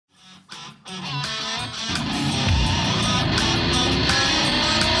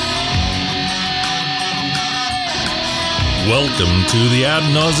Welcome to the Ad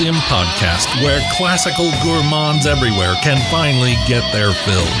Nauseam Podcast, where classical gourmands everywhere can finally get their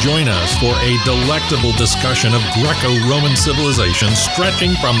fill. Join us for a delectable discussion of Greco-Roman civilization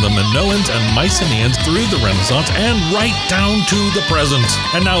stretching from the Minoans and Mycenaeans through the Renaissance and right down to the present.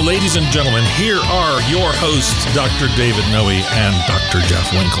 And now, ladies and gentlemen, here are your hosts, Dr. David Noe and Dr. Jeff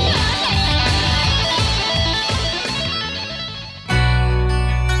Winkle.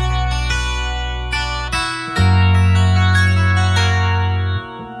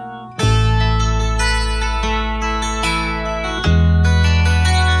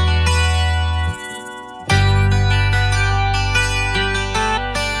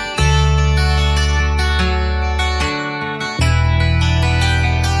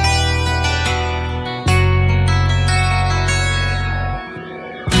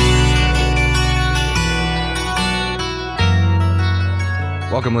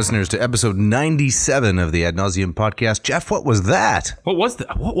 Welcome, listeners, to episode 97 of the Ad Nauseam Podcast. Jeff, what was that? What was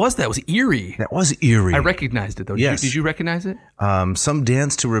that? It was eerie. That was eerie. I recognized it, though. Yes. Did you recognize it? Some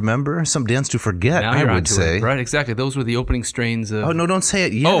dance to remember, some dance to forget, Now I you're would onto say. it. Right, exactly. Those were the opening strains of... Oh, no, don't say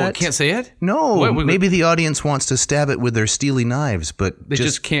it yet. Oh, can't say it? No, What? maybe the audience wants to stab it with their steely knives, but They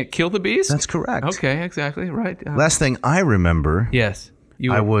just can't kill the beast? That's correct. Okay, exactly. Right. Last thing I remember... Yes.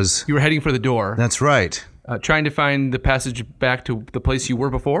 You I were, was... You were heading for the door. That's right. Trying to find the passage back to the place you were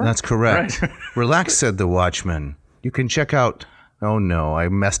before? That's correct. Right. Relax, said the watchman. You can check out... Oh, no, I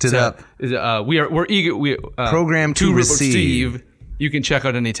messed it up. We're eager... Program to receive. You can check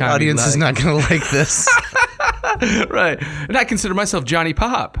out any time. Audience is not going to like this. Right. And I consider myself Johnny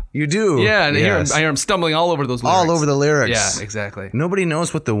Pop. You do? Yeah, and yes. I hear him stumbling all over those lyrics. All over the lyrics. Yeah, exactly. Nobody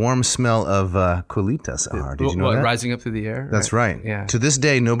knows what the warm smell of colitas are. Did you know that? Rising up through the air? That's right. Yeah. To this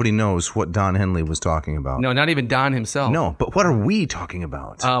day, nobody knows what Don Henley was talking about. No, not even Don himself. No, but what are we talking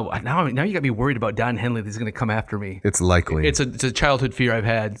about? Now you got me worried about Don Henley. He's going to come after me. It's likely. It's a childhood fear I've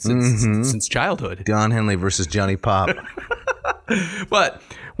had since childhood. Don Henley versus Johnny Pop. But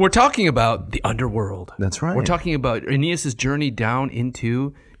we're talking about the underworld. That's right. We're talking about Aeneas' journey down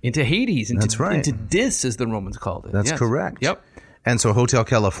into Hades. That's right. Into Dis, as the Romans called it. That's Yes. correct. Yep. And so Hotel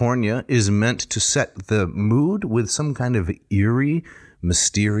California is meant to set the mood with some kind of eerie,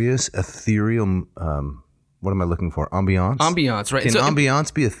 mysterious, ethereal, what am I looking for? Ambiance? Ambiance, right. Can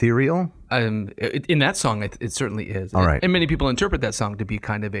ambiance be ethereal? In that song, it certainly is. All right. And many people interpret that song to be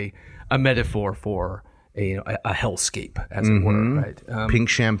kind of a metaphor for a hellscape, as it were, right? Pink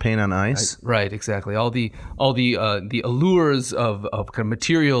champagne on ice? Right, exactly. All the allures of kind of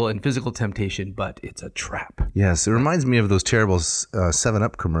material and physical temptation, but it's a trap. Yes, it reminds me of those terrible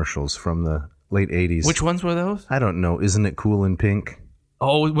 7-Up commercials from the late 80s. Which ones were those? I don't know. Isn't it cool in pink?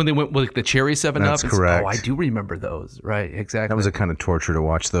 Oh, when they went with the cherry 7-Up? That's correct. Oh, I do remember those. Right, exactly. That was a kind of torture to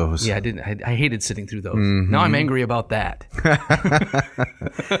watch those. Yeah, I hated sitting through those. Now I'm angry about that.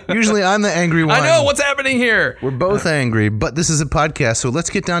 Usually I'm the angry one. I know, what's happening here? We're both angry, but this is a podcast, so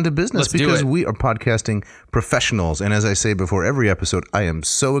let's get down to business. Let's do because it. we are podcasting professionals. And as I say before every episode, I am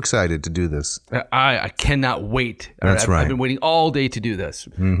so excited to do this. I cannot wait. That's right. I've been waiting all day to do this.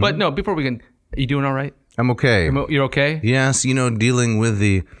 But no, before we can, are you doing all right? I'm okay. You're okay? Yes, dealing with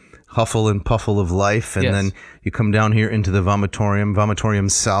the huffle and puffle of life, and then you come down here into the Vomitorium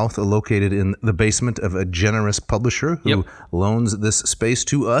South, located in the basement of a generous publisher who loans this space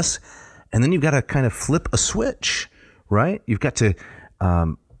to us, and then you've got to kind of flip a switch, right? You've got to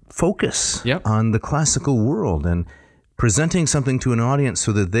focus on the classical world and presenting something to an audience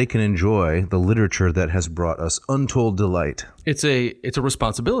so that they can enjoy the literature that has brought us untold delight. It's a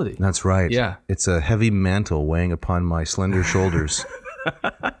responsibility. That's right. Yeah. It's a heavy mantle weighing upon my slender shoulders.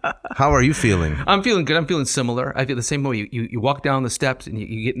 How are you feeling? I'm feeling good. I'm feeling similar. I feel the same way. You walk down the steps and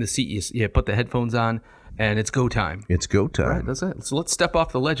you get in the seat. You put the headphones on, and it's go time. It's go time. Right, that's it. So let's step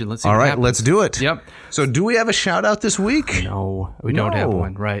off the ledge and let's see All what right, happens. let's do it. Yep. So do we have a shout out this week? No, we don't have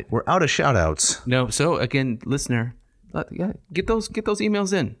one. Right. We're out of shout outs. No. So again, listener, get those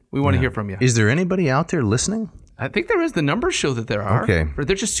emails in. We want to hear from you. Is there anybody out there listening? I think there is. The numbers show that there are. Okay. But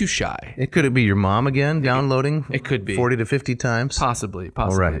they're just too shy. Could it be your mom again downloading? It could be 40 to 50 times. Possibly.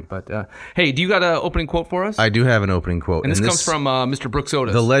 All right. But hey, do you got an opening quote for us? I do have an opening quote. And this comes from Mr. Brooks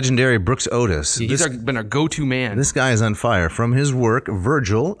Otis. The legendary Brooks Otis. He's been our go-to man. This guy is on fire. From his work,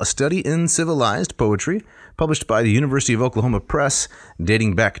 Virgil, A Study in Civilized Poetry, published by the University of Oklahoma Press,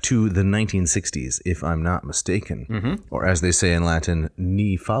 dating back to the 1960s, if I'm not mistaken. Or as they say in Latin,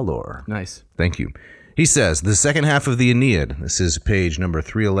 ni fallor. Nice. Thank you. He says, the second half of the Aeneid, this is page number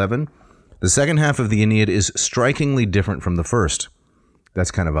 311, the second half of the Aeneid is strikingly different from the first.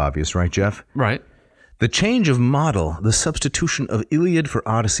 That's kind of obvious, right, Jeff? Right. The change of model, the substitution of Iliad for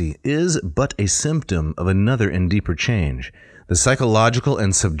Odyssey, is but a symptom of another and deeper change. The psychological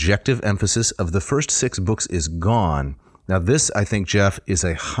and subjective emphasis of the first 6 books is gone. Now this, I think, Jeff, is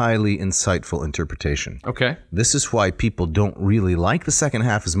a highly insightful interpretation. Okay. This is why people don't really like the second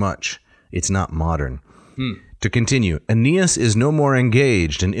half as much. It's not modern. To continue, Aeneas is no more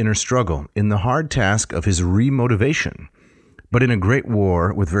engaged in inner struggle, in the hard task of his remotivation, but in a great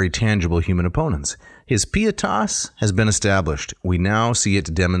war with very tangible human opponents. His pietas has been established. We now see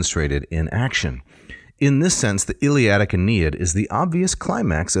it demonstrated in action. In this sense, the Iliadic Aeneid is the obvious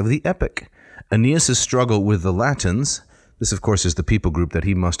climax of the epic. Aeneas' struggle with the Latins, this of course is the people group that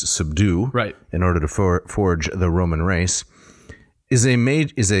he must subdue in order to forge the Roman race, is a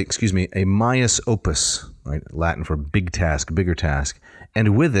maius opus, right? Latin for big task, bigger task,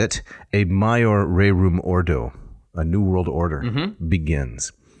 and with it a maior rerum ordo, a new world order,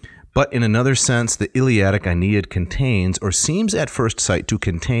 begins. But in another sense, the Iliadic Aeneid contains, or seems at first sight to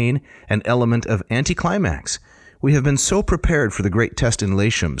contain, an element of anticlimax. We have been so prepared for the great test in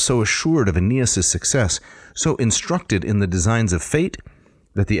Latium, so assured of Aeneas' success, so instructed in the designs of fate,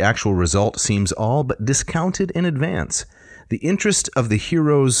 that the actual result seems all but discounted in advance. The interest of the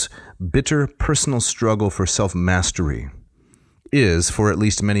hero's bitter personal struggle for self-mastery is, for at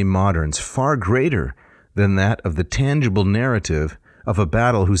least many moderns, far greater than that of the tangible narrative of a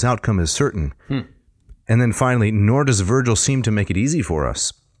battle whose outcome is certain. And then finally, nor does Virgil seem to make it easy for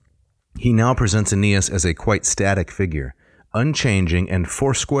us. He now presents Aeneas as a quite static figure, unchanging and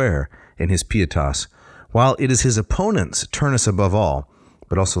foursquare in his pietas, while it is his opponents, Turnus above all,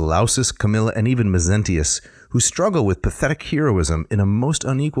 but also Lausus, Camilla, and even Mezentius, who struggle with pathetic heroism in a most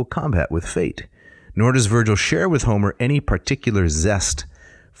unequal combat with fate. Nor does Virgil share with Homer any particular zest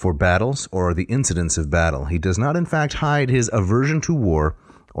for battles or the incidents of battle. He does not, in fact, hide his aversion to war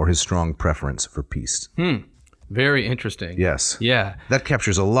or his strong preference for peace. Very interesting. Yes. Yeah. That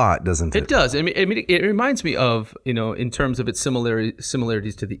captures a lot, doesn't it? It does. I mean, it reminds me of, in terms of its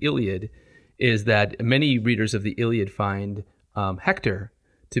similarities to the Iliad, is that many readers of the Iliad find Hector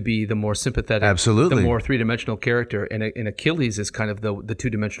to be the more sympathetic, absolutely, the more three-dimensional character, and Achilles is kind of the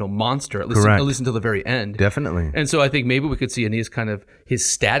two-dimensional monster, at least until the very end. Definitely. And so I think maybe we could see Aeneas kind of his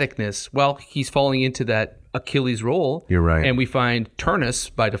staticness. Well, he's falling into that Achilles role. You're right. And we find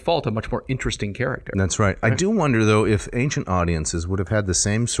Turnus, by default, a much more interesting character. That's right. I do wonder, though, if ancient audiences would have had the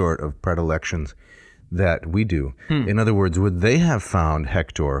same sort of predilections that we do. In other words, would they have found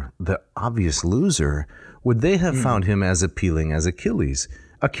Hector, the obvious loser, would they have found him as appealing as Achilles?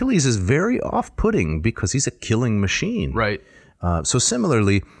 Achilles is very off-putting because he's a killing machine. Right. So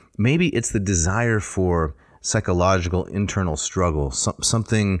similarly, maybe it's the desire for psychological internal struggle,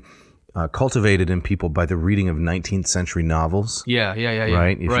 something cultivated in people by the reading of 19th century novels. Yeah.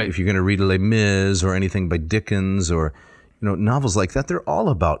 Right? If you're going to read Les Mis or anything by Dickens or novels like that, they're all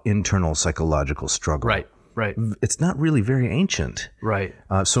about internal psychological struggle. Right. It's not really very ancient. Right.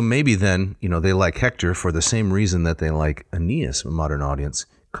 So maybe then, they like Hector for the same reason that they like Aeneas, a modern audience,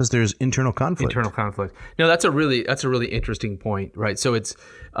 because there's internal conflict. No, that's a really interesting point, right? So it's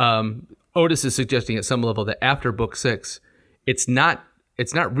Otis is suggesting at some level that after Book 6, it's not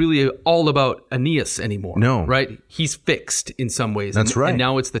really all about Aeneas anymore. No. Right? He's fixed in some ways. That's right. And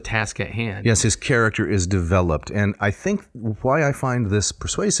now it's the task at hand. Yes, his character is developed. And I think why I find this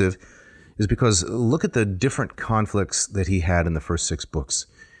persuasive is because look at the different conflicts that he had in the first 6 books.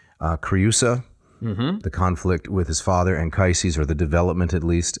 Creusa, the conflict with his father, Anchises, or the development at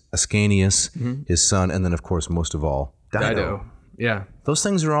least, Ascanius, his son, and then, of course, most of all, Dido. Yeah. Those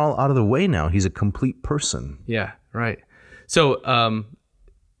things are all out of the way now. He's a complete person. Yeah, right. So,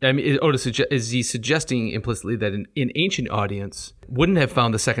 Otis, is he suggesting implicitly that an ancient audience wouldn't have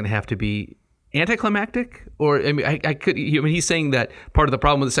found the second half to be anticlimactic? Or he's saying that part of the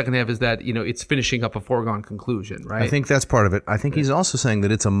problem with the second half is that it's finishing up a foregone conclusion, right? I think that's part of it. I think he's also saying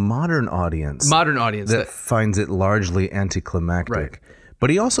that it's a modern audience that finds it largely anticlimactic. Right. But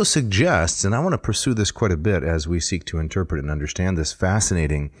he also suggests, and I want to pursue this quite a bit as we seek to interpret and understand this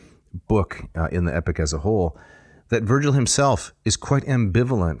fascinating book in the epic as a whole, that Virgil himself is quite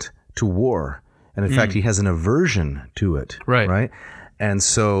ambivalent to war, and in fact he has an aversion to it. Right. And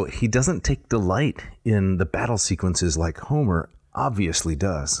so he doesn't take delight in the battle sequences like Homer obviously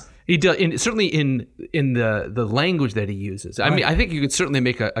does. He does, certainly in the language that he uses. I mean, I think you could certainly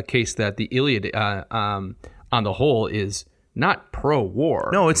make a case that the Iliad, on the whole, is not pro-war.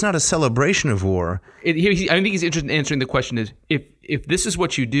 No, it's not a celebration of war. I think he's interested in answering the question: is if this is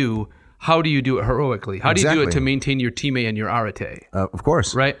what you do, how do you do it heroically? How do you do it to maintain your time and your arete? Of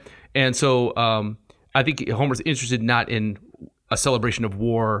course, right. And so I think Homer's interested not in a celebration of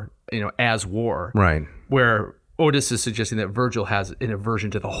war as war. Right. Where Otis is suggesting that Virgil has an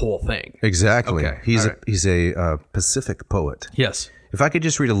aversion to the whole thing. Exactly. Okay. He's a Pacific poet. Yes. If I could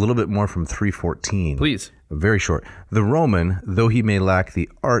just read a little bit more from 314. Please. Very short. The Roman, though he may lack the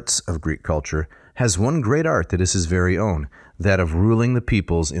arts of Greek culture, has one great art that is his very own, that of ruling the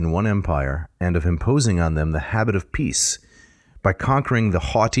peoples in one empire and of imposing on them the habit of peace by conquering the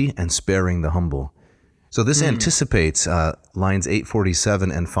haughty and sparing the humble. So this anticipates lines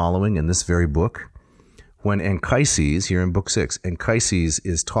 847 and following in this very book, when Anchises, here in Book 6, Anchises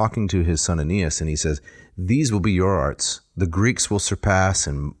is talking to his son Aeneas, and he says, these will be your arts. The Greeks will surpass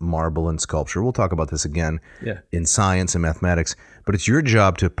in marble and sculpture. We'll talk about this again in science and mathematics. But it's your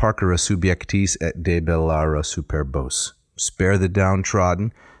job to parcere subiectis et debellare superbos. Spare the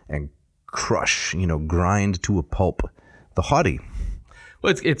downtrodden and crush, grind to a pulp the haughty.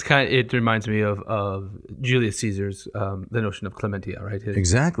 Well, it reminds me of Julius Caesar's the notion of clementia, right?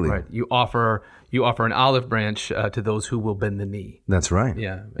 Exactly. Right. You offer an olive branch to those who will bend the knee. That's right.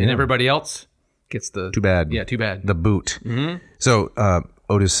 Yeah. And everybody else gets the too bad. Yeah, too bad. The boot. Mm-hmm. So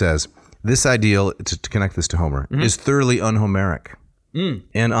Otis says this ideal, to connect this to Homer, is thoroughly un-Homeric,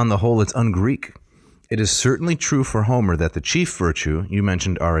 and on the whole, it's un-Greek. It is certainly true for Homer that the chief virtue, you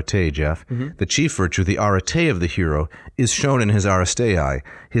mentioned arete, Jeff, the chief virtue, the arete of the hero, is shown in his Aristei,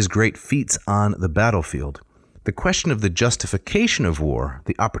 his great feats on the battlefield. The question of the justification of war,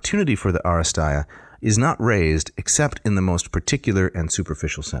 the opportunity for the Aristei, is not raised except in the most particular and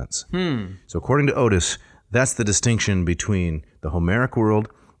superficial sense. So according to Otis, that's the distinction between the Homeric world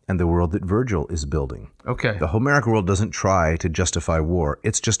and the world that Virgil is building. Okay. The Homeric world doesn't try to justify war.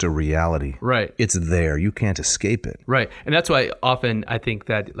 It's just a reality. Right. It's there. You can't escape it. Right. And that's why often I think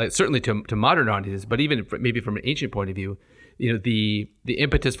that, like, certainly to modern audiences, but even maybe from an ancient point of view, the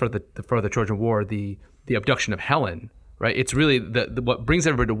impetus for the Trojan War, the abduction of Helen, right? It's really what brings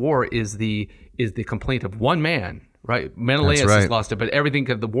everybody to war is the complaint of one man. Right, Menelaus has lost it, but everything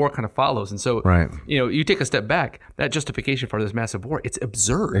the war kind of follows, and so you take a step back. That justification for this massive war, it's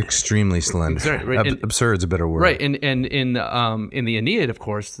absurd, extremely slender. Absurd, right? Absurd's a better word, right? And in the Aeneid, of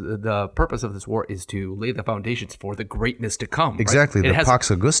course, the purpose of this war is to lay the foundations for the greatness to come. Exactly, right? The Pax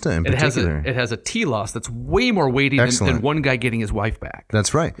Augusta in particular. It has a telos that's way more weighty than one guy getting his wife back.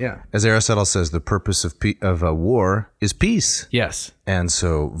 That's right. Yeah, as Aristotle says, the purpose of a war is peace. Yes, and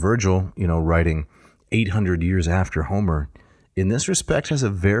so Virgil, writing 800 years after Homer, in this respect, has a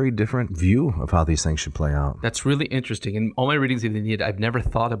very different view of how these things should play out. That's really interesting. In all my readings of the Aeneid, I've never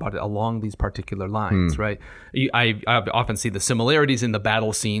thought about it along these particular lines, right? I often see the similarities in the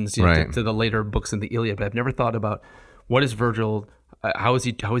battle scenes to the later books in the Iliad, but I've never thought about what is Virgil, how is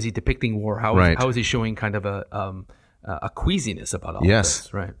he depicting war? How is he showing kind of a queasiness about all of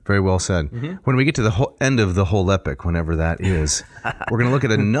this? Right. Very well said. When we get to the end of the whole epic, whenever that is, we're going to look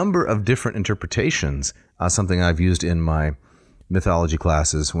at a number of different interpretations, something I've used in my mythology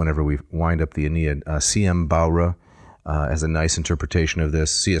classes whenever we wind up the Aeneid. C.M. Bowra has a nice interpretation of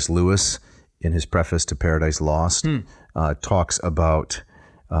this. C.S. Lewis, in his preface to Paradise Lost, talks about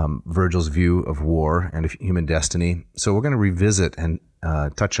Virgil's view of war and of human destiny. So we're going to revisit and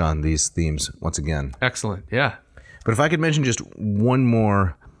touch on these themes once again. Excellent. Yeah. But if I could mention just one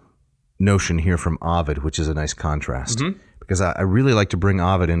more notion here from Ovid, which is a nice contrast, because I really like to bring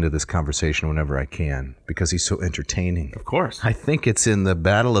Ovid into this conversation whenever I can, because he's so entertaining. Of course. I think it's in the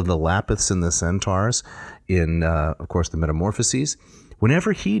Battle of the Lapiths and the Centaurs, in, of course, the Metamorphoses.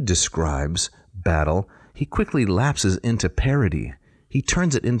 Whenever he describes battle, he quickly lapses into parody. He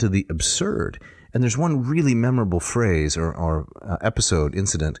turns it into the absurd. And there's one really memorable phrase or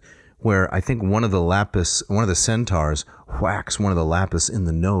incident, where I think one of the centaurs whacks one of the Lapiths in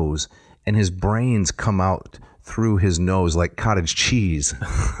the nose, and his brains come out through his nose like cottage cheese.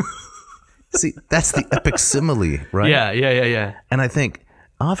 See, that's the epic simile, right? Yeah. And I think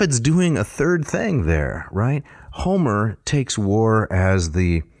Ovid's doing a third thing there, right? Homer takes war as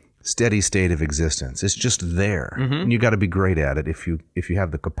the steady state of existence. It's just there, and you got to be great at it if you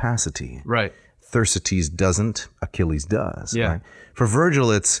have the capacity. Right. Thersites doesn't, Achilles does. Yeah. Right? For Virgil,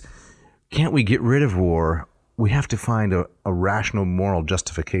 it's, can't we get rid of war? We have to find a rational moral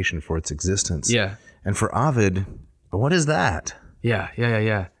justification for its existence. Yeah. And for Ovid, what is that?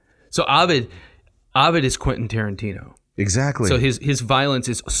 Yeah. So Ovid is Quentin Tarantino. Exactly. So his violence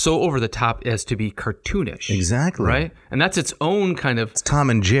is so over the top as to be cartoonish. Exactly. Right? And that's its own kind of... It's Tom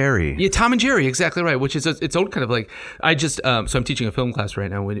and Jerry. Yeah, Tom and Jerry, exactly right, which is its own kind of like... I just... so I'm teaching a film class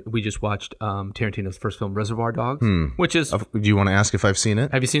right now. We just watched Tarantino's first film, Reservoir Dogs, which is... Do you want to ask if I've seen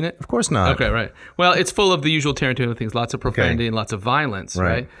it? Have you seen it? Of course not. Okay, right. Well, it's full of the usual Tarantino things, lots of profanity and lots of violence,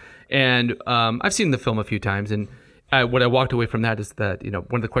 right? And I've seen the film a few times, and what I walked away from that is that, one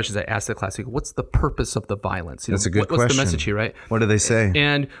of the questions I asked the class, what's the purpose of the violence? That's a good question. What's the message here, right? What do they say?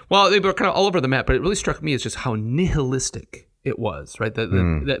 And, well, they were kind of all over the map, but it really struck me as just how nihilistic it was, right?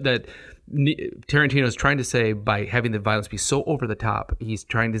 That Tarantino is trying to say, by having the violence be so over the top, he's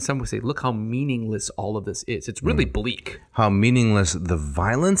trying to in some way say, look how meaningless all of this is. It's really bleak. How meaningless the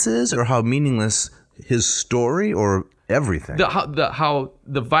violence is, or how meaningless his story, or everything? How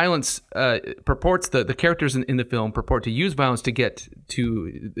the violence purports, the characters in the film purport to use violence to get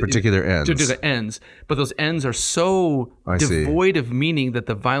to particular ends. But those ends are so devoid of meaning that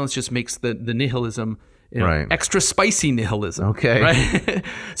the violence just makes the nihilism extra spicy nihilism. Okay. Right.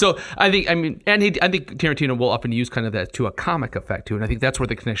 So I think Tarantino will often use kind of that to a comic effect too, and I think that's where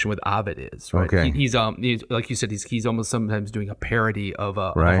the connection with Ovid is. Right? Okay. He's like you said, he's almost sometimes doing a parody of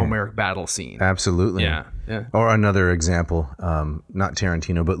a Homeric battle scene. Absolutely. Yeah. Or another example, not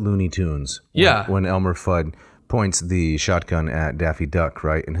Tarantino, but Looney Tunes. When Elmer Fudd points the shotgun at Daffy Duck,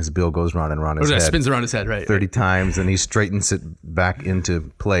 right, and his bill goes round and round his head. Spins around his head, right. 30 times, and he straightens it back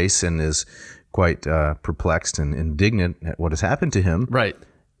into place and is quite perplexed and indignant at what has happened to him. Right.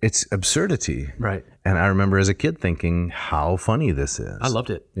 It's absurdity. Right. And I remember as a kid thinking how funny this is. I loved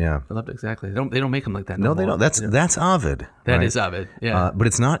it. Yeah. I loved it, exactly. They don't make them like that no more. They don't. That's Ovid. That is Ovid. Yeah. But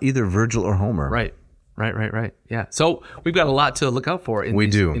it's not either Virgil or Homer. Right. Yeah. So we've got a lot to look out for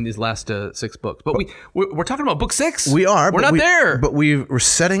in these last 6 books. But we're talking about book 6. We are. We're not there. But we're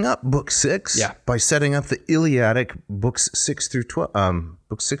setting up book 6 by setting up the Iliadic books 6 through 12.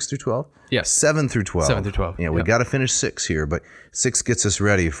 Books 6 through 12? Yes. 7 through 12. 7 through 12. Yeah, we got to finish 6 here, but 6 gets us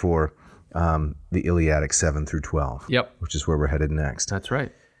ready for the Iliadic 7 through 12. Yep. Which is where we're headed next. That's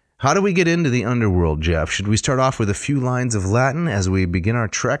right. How do we get into the underworld, Jeff? Should we start off with a few lines of Latin as we begin our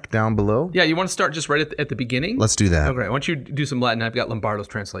trek down below? Yeah, you want to start just right at the beginning? Let's do that. Okay, I want you to do some Latin. I've got Lombardo's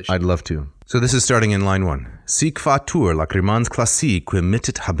translation. I'd love to. So this is starting in line 1. Sic fatur lacrimans classi qui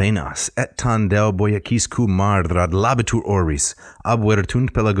mittit habenas, et tan deo boiaciscu mardrad labitur oris, ab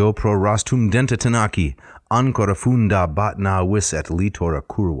vertunt pelago pro rastum denta tenaci, ancora funda batna vis et litora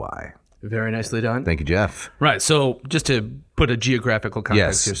curvae. Very nicely done. Thank you, Jeff. Right. So just to put a geographical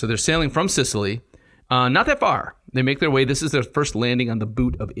context here. So they're sailing from Sicily, not that far. They make their way. This is their first landing on the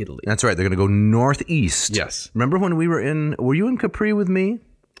boot of Italy. That's right. They're going to go northeast. Yes. Remember when were you in Capri with me?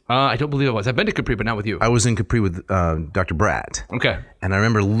 I don't believe I was. I've been to Capri, but not with you. I was in Capri with Dr. Bratt. Okay. And I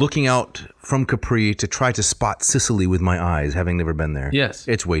remember looking out from Capri to try to spot Sicily with my eyes, having never been there. Yes.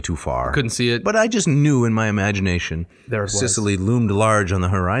 It's way too far. Couldn't see it. But I just knew in my imagination there it was. Sicily loomed large on the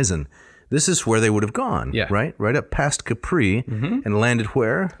horizon. This is where they would have gone, right? Right up past Capri and landed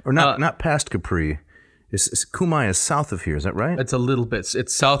where? Or not past Capri. Cumae is south of here, is that right? It's a little bit.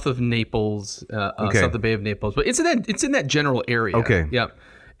 It's south of Naples, south of the Bay of Naples. But it's in that general area. Okay. Yep.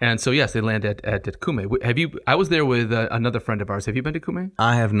 And so, yes, they land at Cumae. I was there with another friend of ours. Have you been to Cumae?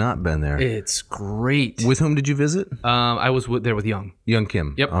 I have not been there. It's great. With whom did you visit? I was there with Young. Young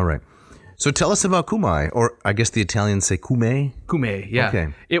Kim. Yep. All right. So tell us about Cumae, or I guess the Italians say Cumae. Cumae, yeah.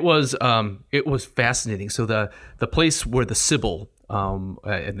 Okay. It was fascinating. So the place where the Sibyl,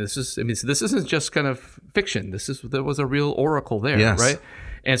 and this isn't just kind of fiction. There was a real oracle there, right?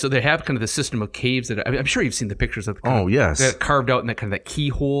 And so they have kind of the system of caves that I'm sure you've seen the pictures of. That carved out in that kind of that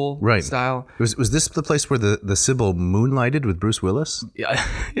keyhole style. Was this the place where the Sibyl moonlighted with Bruce Willis? Yeah,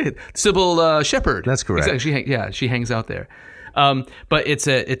 Sibyl Shepherd. That's correct. Exactly. She hangs out there. But it's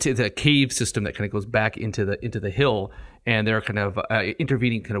a cave system that kind of goes back into the hill, and there are kind of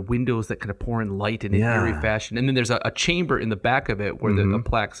intervening kind of windows that kind of pour in light in an eerie fashion. And then there's a chamber in the back of it where the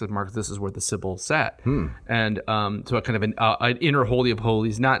plaque says, "Mark, this is where the Sibyl sat." And so a kind of an inner holy of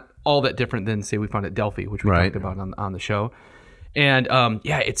holies, not all that different than say we found at Delphi, which we talked about on the show. And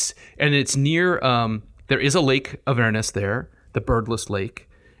it's near. There is a Lake Avernus there, the birdless lake.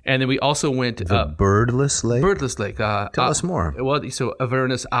 And then we also went... The birdless lake? Birdless lake. Tell us more. Well, so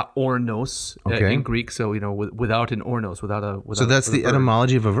Avernus Ornos in Greek. So, without an Ornos, without a... So that's the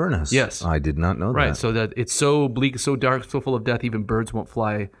etymology of Avernus? Yes. I did not know that. Right, so that it's so bleak, so dark, so full of death, even birds won't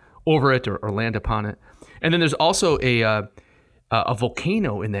fly over it or land upon it. And then there's also a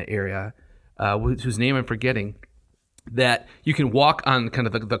volcano in that area, whose name I'm forgetting, that you can walk on kind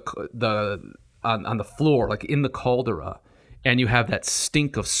of on the floor, like in the caldera, and you have that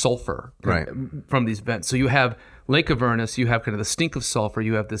stink of sulfur from these vents. So you have Lake Avernus, you have kind of the stink of sulfur,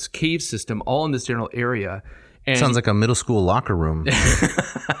 you have this cave system all in this general area. And sounds like a middle school locker room.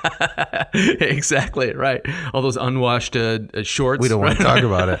 Exactly, right. All those unwashed shorts. We don't want to talk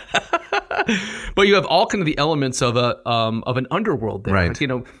about it. But you have all kind of the elements of an underworld there. Right.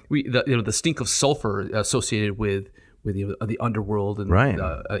 Like, the stink of sulfur associated with the underworld and Right.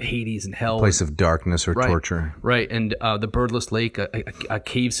 Hades and hell. Place of darkness or torture. Right, and the Birdless Lake, a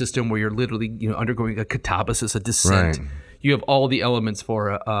cave system where you're literally undergoing a catabasis, a descent. Right. You have all the elements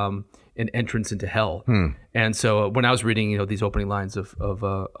for an entrance into hell. And so when I was reading these opening lines of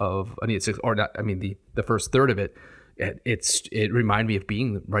Aeneas 6, or not, I mean the first third of it, it reminded me of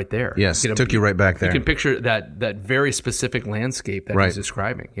being right there. Yes, took you right back there. You can picture that very specific landscape that he's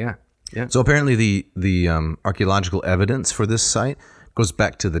describing. Yeah. So apparently the archaeological evidence for this site goes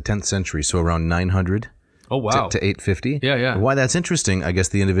back to the 10th century, so around 900 Oh, wow. to 850. Yeah. Why that's interesting, I guess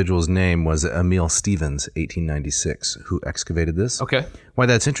the individual's name was Emil Stevens, 1896, who excavated this. Okay. Why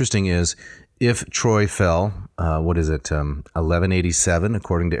that's interesting is if Troy fell, 1187,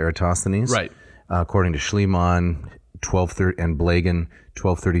 according to Eratosthenes. Right. According to Schliemann, 1230, and Blegen,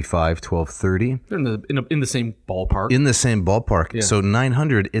 1235, 1230. They're in the same ballpark. In the same ballpark. Yeah. So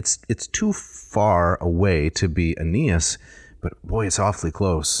 900, it's too far away to be Aeneas, but boy, it's awfully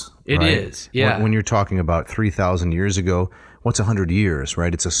close. It is, yeah. When you're talking about 3,000 years ago, what's 100 years,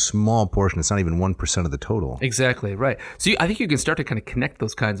 right? It's a small portion. It's not even 1% of the total. Exactly, right. So I think you can start to kind of connect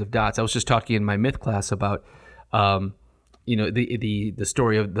those kinds of dots. I was just talking in my myth class about, the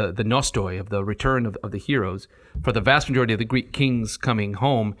story of the Nostoi, of the return of the heroes. For the vast majority of the Greek kings coming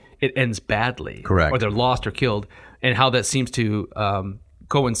home, it ends badly. Correct. Or they're lost or killed, and how that seems to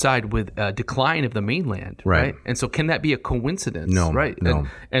coincide with a decline of the mainland, right? And so, can that be a coincidence? No, right? No.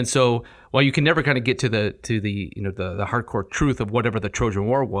 And so, while you can never kind of get to the hardcore truth of whatever the Trojan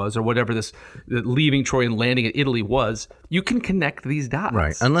War was, or whatever the leaving Troy and landing at Italy was, you can connect these dots,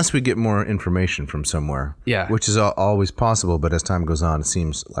 right? Unless we get more information from somewhere, yeah, which is always possible, but as time goes on, it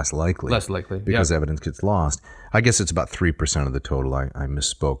seems less likely. Because evidence gets lost. I guess it's about 3% of the total. I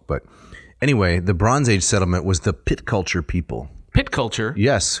misspoke, but anyway, the Bronze Age settlement was the pit culture people. Pit culture?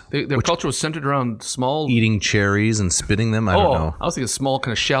 Yes. Their culture was centered around small... Eating cherries and spitting them? I don't know. I was thinking small,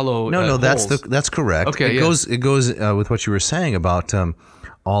 kind of shallow No, holes. that's correct. Okay, It goes with what you were saying about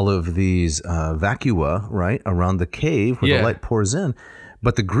all of these vacua, right, around the cave where the light pours in.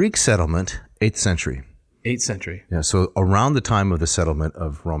 But the Greek settlement, 8th century. 8th century. Yeah, so around the time of the settlement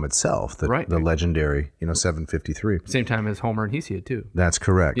of Rome itself, the legendary, 753. Same time as Homer and Hesiod, too. That's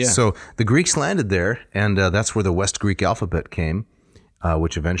correct. Yeah. So the Greeks landed there, and that's where the West Greek alphabet came,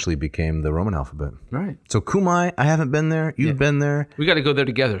 which eventually became the Roman alphabet. Right. So Cumae, I haven't been there. You've been there. We got to go there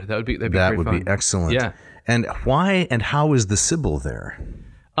together. That'd be great fun. Be excellent. Yeah. And why and how is the Sibyl there?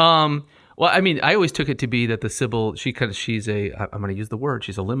 Well, I mean, I always took it to be that the Sibyl, she's a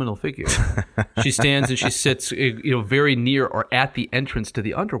liminal figure. She stands and she sits, very near or at the entrance to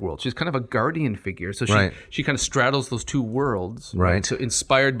the underworld. She's kind of a guardian figure. So she kind of straddles those two worlds. Right. So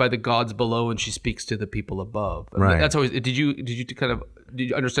inspired by the gods below, and she speaks to the people above. I mean, right. That's always. Did you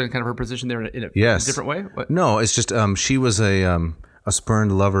understand kind of her position there in a different way? What? No, it's just she was a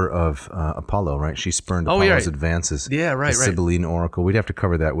spurned lover of Apollo, right? She spurned Apollo's advances. Yeah, right, the Sibylline oracle. We'd have to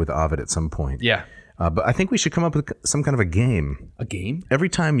cover that with Ovid at some point. Yeah. But I think we should come up with some kind of a game. A game? Every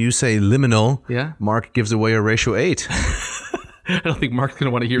time you say liminal, Mark gives away a ratio 8. I don't think Mark's going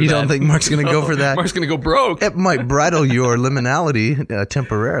to want to hear that. You don't think Mark's going to go for that? Mark's going to go broke. It might bridle your liminality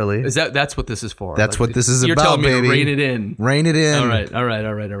temporarily. That's what this is for? That's what this is you're about, telling me baby. To rein it in. Rein it in. All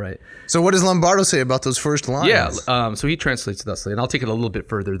right. So what does Lombardo say about those first lines? Yeah, so he translates thusly, and I'll take it a little bit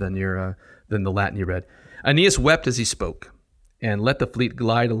further than the Latin you read. Aeneas wept as he spoke, and let the fleet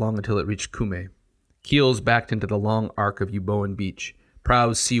glide along until it reached Cumae. Keels backed into the long arc of Euboean beach,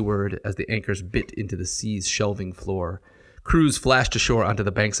 prows seaward as the anchors bit into the sea's shelving floor. Crews flashed ashore onto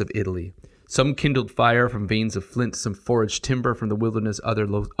the banks of Italy. Some kindled fire from veins of flint, some foraged timber from the wilderness,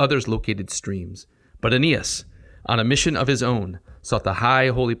 others located streams. But Aeneas, on a mission of his own, sought the high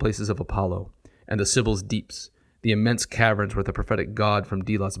holy places of Apollo, and the Sibyl's deeps, the immense caverns where the prophetic god from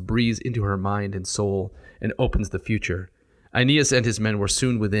Delos breathes into her mind and soul and opens the future. Aeneas and his men were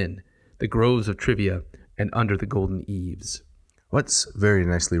soon within, the groves of Trivia and under the golden eaves. What's very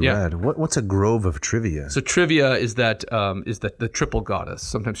nicely read? What's a grove of Trivia? So Trivia is the triple goddess.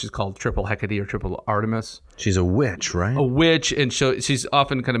 Sometimes she's called triple Hecate or triple Artemis. She's a witch, right? A witch, and she's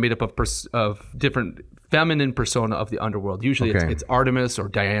often kind of made up of different feminine persona of the underworld. Usually it's Artemis or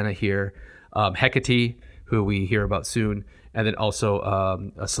Diana here, Hecate, who we hear about soon, and then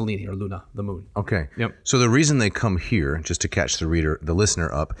also Selene or Luna, the moon. Okay. Yep. So the reason they come here, just to catch the listener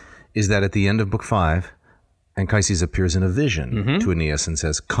up, is that at the end of Book 5, Anchises appears in a vision to Aeneas and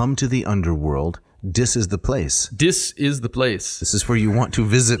says, "Come to the underworld. This is the place. This is the place. This is where you want to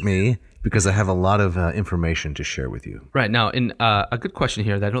visit me because I have a lot of information to share with you." Right. Now, in a good question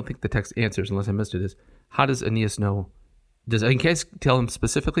here that I don't think the text answers unless I missed it is, how does Aeneas know Does Aeneas tell him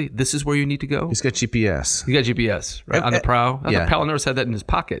specifically, this is where you need to go? He's got GPS. You got GPS, right? On the prow? I thought Palinurus had that in his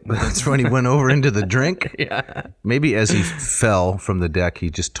pocket. That's when he went over into the drink. Yeah. Maybe as he fell from the deck, he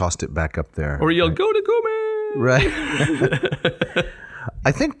just tossed it back up there. Or he yelled, go to Cumae! Right.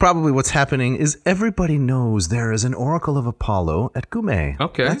 I think probably what's happening is everybody knows there is an oracle of Apollo at Cumae.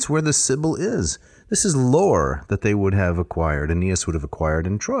 Okay. That's where the Sibyl is. This is lore that they would have acquired, Aeneas would have acquired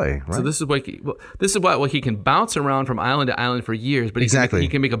in Troy, right? So this is why he can bounce around from island to island for years, but he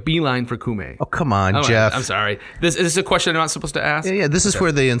can make a beeline for Cumae. Oh, come on, Jeff. I'm sorry. This is a question I'm not supposed to ask? Yeah, this is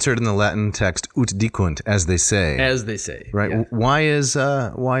where they insert in the Latin text, ut dicunt, as they say. As they say. Right. Yeah. Why is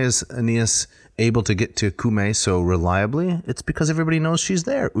Aeneas able to get to Cumae so reliably? It's because everybody knows she's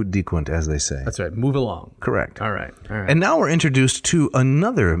there, ut dicunt, as they say. That's right. Move along. Correct. All right. And now we're introduced to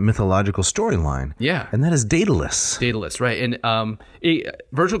another mythological storyline. Yeah. And that is Daedalus. Daedalus, right. And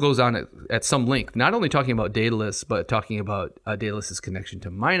Virgil goes on at some length, not only talking about Daedalus, but talking about Daedalus' connection to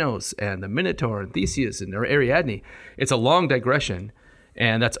Minos and the Minotaur and Theseus and Ariadne. It's a long digression,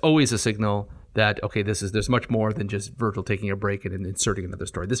 and that's always a signal that, okay, there's much more than just Virgil taking a break and inserting another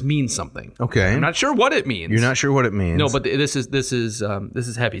story. This means something. Okay. I'm not sure what it means. You're not sure what it means. No, but this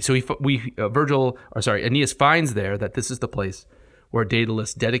is heavy. So Aeneas finds there that this is the place where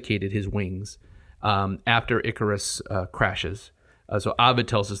Daedalus dedicated his wings after Icarus crashes. So Ovid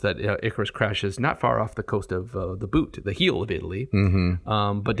tells us that Icarus crashes not far off the coast of the Boot, the heel of Italy.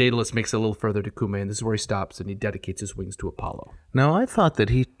 Mm-hmm. But Daedalus makes it a little further to Cumae, and this is where he stops and he dedicates his wings to Apollo. Now, I thought that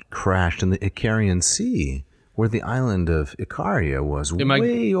he crashed in the Icarian Sea, where the island of Icaria was,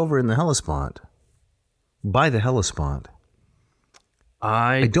 way over in the Hellespont. By the Hellespont.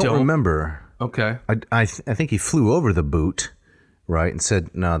 I don't remember. Okay. I think he flew over the Boot, right, and said,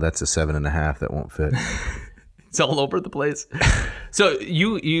 no, that's a 7.5, that won't fit. It's all over the place. So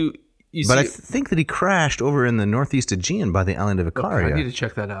you but I think that he crashed over in the northeast Aegean by the island of Icaria. I need to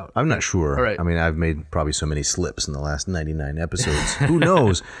check that out. I'm not sure. All right. I mean, I've made probably so many slips in the last 99 episodes. Who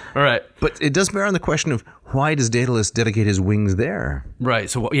knows? All right. But it does bear on the question of why does Daedalus dedicate his wings there? Right.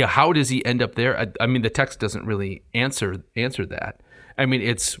 So how does he end up there? I mean, the text doesn't really answer that. I mean,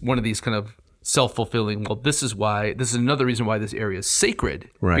 it's one of these kind of self-fulfilling. Well, this is another reason why this area is sacred,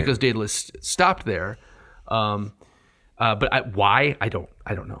 right? Because Daedalus stopped there. But why? I don't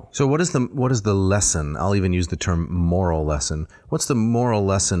know. So what is the lesson? I'll even use the term moral lesson. What's the moral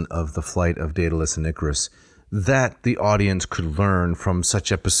lesson of the flight of Daedalus and Icarus that the audience could learn from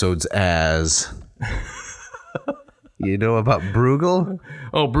such episodes as, you know about Bruegel?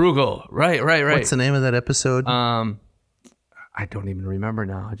 Oh, Bruegel. Right. What's the name of that episode? I don't even remember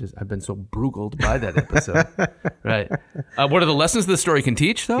now. I've been so Bruegeled by that episode. Right. What are the lessons the story can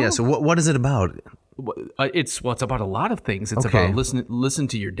teach, though? Yeah. So what is it about? It's about a lot of things. It's about listen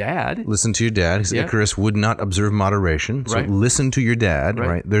to your dad. Listen to your dad. Because Icarus would not observe moderation. So listen to your dad.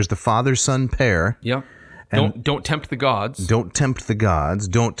 Right. There's the father-son pair. Yeah. Don't tempt the gods. Don't tempt the gods.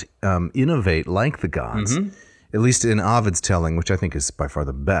 Don't innovate like the gods. Mm-hmm. At least in Ovid's telling, which I think is by far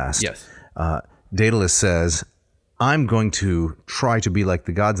the best. Yes. Daedalus says, I'm going to try to be like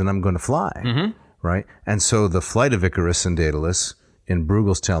the gods and I'm going to fly. Mm-hmm. Right. And so the flight of Icarus and Daedalus in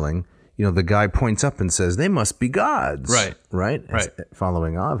Bruegel's telling, the guy points up and says, they must be gods. Right.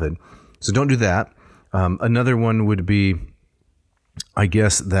 Following Ovid. So don't do that. Another one would be, I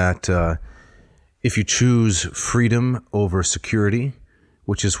guess, that if you choose freedom over security,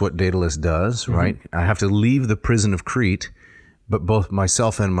 which is what Daedalus does, mm-hmm. right? I have to leave the prison of Crete, but both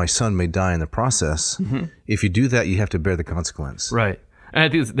myself and my son may die in the process. Mm-hmm. If you do that, you have to bear the consequence. Right. And I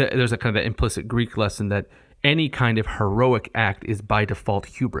think there's a kind of an implicit Greek lesson that any kind of heroic act is by default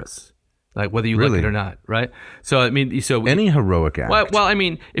hubris. Like whether you like it or not, right? So I mean, any heroic act. Well, I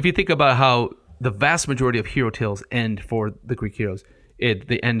mean, if you think about how the vast majority of hero tales end for the Greek heroes,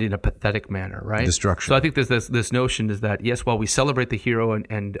 they end in a pathetic manner, right? Destruction. So I think there's this notion is that yes, while we celebrate the hero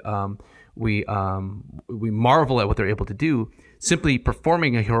and we marvel at what they're able to do, simply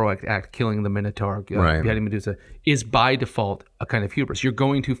performing a heroic act, killing the Minotaur, beheading Medusa, is by default a kind of hubris. You're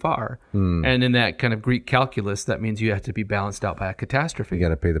going too far. And in that kind of Greek calculus, that means you have to be balanced out by a catastrophe. You got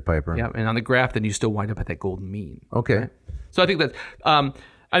to pay the piper. Yeah, and on the graph, then you still wind up at that golden mean. Okay. Right? So I think that...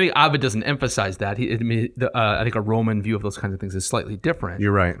 I think Ovid doesn't emphasize that. I think a Roman view of those kinds of things is slightly different.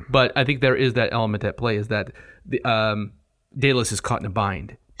 You're right. But I think there is that element at play is that Daedalus is caught in a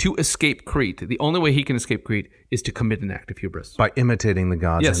bind. To escape Crete, the only way he can escape Crete is to commit an act of hubris. By imitating the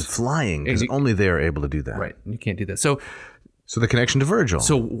gods and flying, because only they are able to do that. Right. You can't do that. So the connection to Virgil.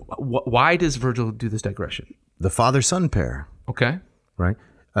 So why does Virgil do this digression? The father-son pair. Okay. Right.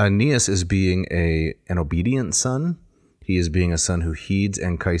 Aeneas is being an obedient son. He is being a son who heeds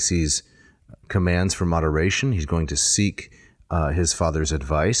Anchises' commands for moderation. He's going to seek his father's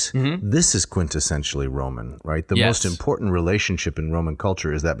advice. This is quintessentially Roman, right? The most important relationship in Roman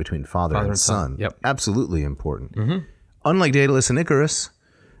culture is that between father and son. Yep. Absolutely important. Unlike Daedalus and Icarus,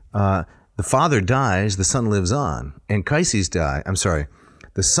 the father dies, the son lives on. Anchises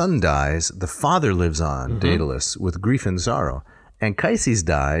the son dies, the father lives on, Daedalus, with grief and sorrow. Anchises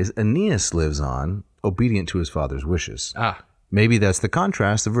dies, Aeneas lives on, obedient to his father's wishes. Maybe that's the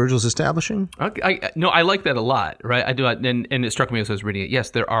contrast that Virgil's establishing. I like that a lot, right? I do, and it struck me as I was reading it.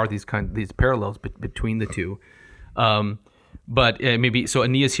 Yes, there are these parallels between the two, but maybe so.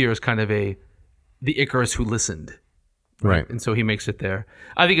 Aeneas here is kind of the Icarus who listened, right? And so he makes it there.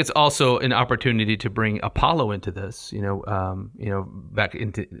 I think it's also an opportunity to bring Apollo into this. Back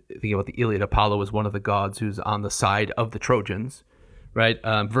into thinking about the Iliad. Apollo is one of the gods who's on the side of the Trojans. Right.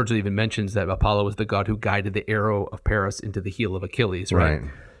 Virgil even mentions that Apollo was the god who guided the arrow of Paris into the heel of Achilles. Right.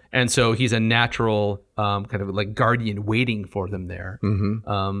 And so he's a natural kind of like guardian waiting for them there.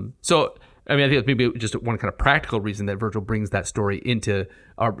 So, I mean, I think maybe just one kind of practical reason that Virgil brings that story into,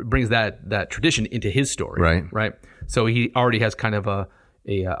 or brings that tradition into his story. Right. So he already has kind of a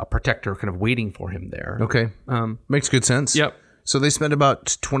protector kind of waiting for him there. Okay. Makes good sense. Yep. So they spend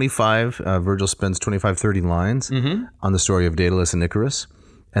about Virgil spends 25, 30 lines on the story of Daedalus and Icarus.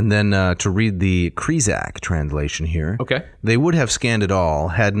 And then to read the Kresak translation here, they would have scanned it all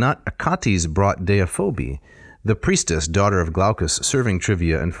had not Achates brought Deiphobie, the priestess, daughter of Glaucus, serving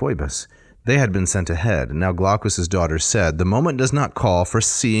Trivia and Phoebus. They had been sent ahead. Now Glaucus's daughter said, "The moment does not call for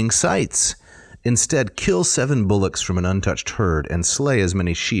seeing sights. Instead, kill 7 bullocks from an untouched herd and slay as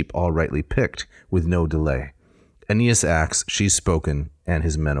many sheep all rightly picked with no delay." Aeneas acts, she's spoken, and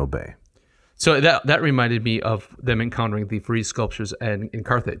his men obey. So that reminded me of them encountering the frieze sculptures in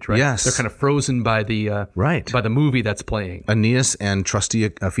Carthage, right? Yes. They're kind of frozen by the by the movie that's playing. Aeneas and trusty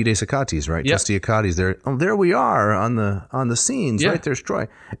Fides Achates, right? Yep. Trusty Achates. There we are on the scenes, right? There's Troy.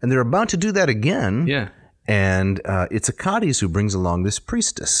 And they're about to do that again. Yeah. And it's Achates who brings along this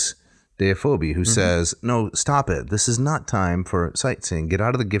priestess, Deiphobie, who says, "No, stop it. This is not time for sightseeing. Get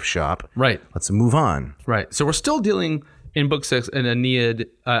out of the gift shop. Right. Let's move on." Right. So we're still dealing in Book 6 in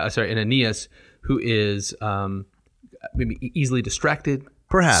Aeneas, who is maybe easily distracted,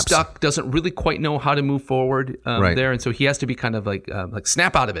 perhaps stuck, doesn't really quite know how to move forward there, and so he has to be kind of like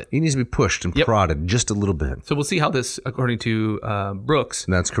snap out of it. He needs to be pushed and prodded just a little bit. So we'll see how this, according to Brooks,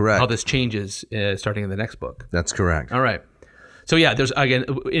 that's correct, how this changes starting in the next book. That's correct. All right. So yeah, there's again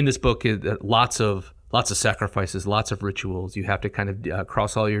in this book lots of sacrifices, lots of rituals. You have to kind of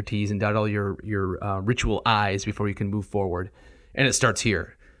cross all your T's and dot all your ritual I's before you can move forward, and it starts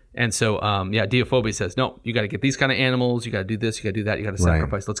here. And so Deiphobie says, "No, you got to get these kind of animals. You got to do this. You got to do that. You got to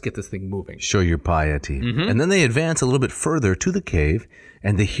sacrifice. Let's get this thing moving. Show your piety." And then they advance a little bit further to the cave,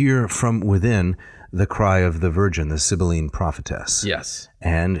 and they hear from within the cry of the virgin, the Sibylline prophetess. Yes.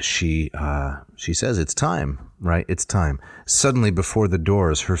 And she says, "It's time, right? It's time." Suddenly before the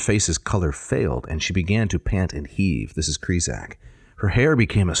doors, her face's color failed, and she began to pant and heave. This is Kresak. Her hair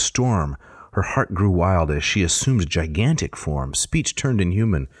became a storm. Her heart grew wild as she assumed gigantic form. Speech turned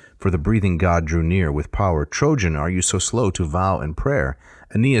inhuman, for the breathing god drew near with power. "Trojan, are you so slow to vow and prayer?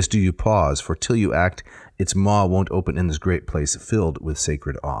 Aeneas, do you pause? For till you act, its maw won't open in this great place filled with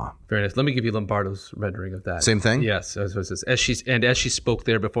sacred awe." Very nice. Let me give you Lombardo's rendering of that. Same thing? Yes. As she spoke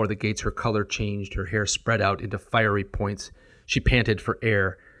there before the gates, her color changed, her hair spread out into fiery points. She panted for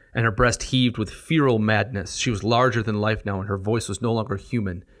air, and her breast heaved with feral madness. She was larger than life now, and her voice was no longer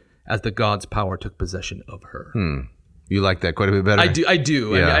human, as the god's power took possession of her. You like that quite a bit better? I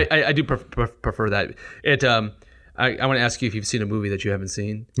do. Yeah. I mean, I do prefer that. I want to ask you if you've seen a movie that you haven't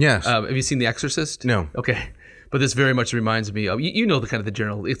seen. Yes. Have you seen The Exorcist? No. Okay. But this very much reminds me of the kind of the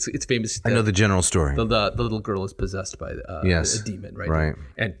general. It's famous. I know the general story. The little girl is possessed by a demon, right? Right.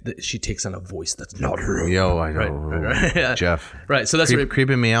 And she takes on a voice that's not her. Yo, I know, right. Jeff. Right. So that's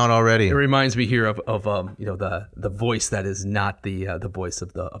creeping me out already. It reminds me here of the voice that is not the voice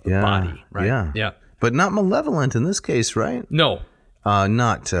of the body, right? Yeah. But not malevolent in this case, right? No.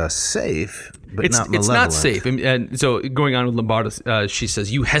 Not safe, but not malevolent. It's not safe. And so going on with Lombardo, she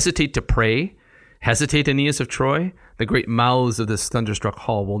says, "You hesitate to pray? Hesitate, Aeneas of Troy? The great mouths of this thunderstruck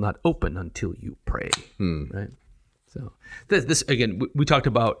hall will not open until you pray." Right? So this again, we talked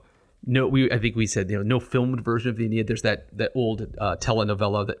about, I think we said, no filmed version of the Aeneid. There's that old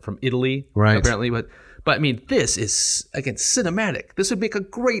telenovela from Italy, right? Apparently, but I mean, this is, again, cinematic. This would make a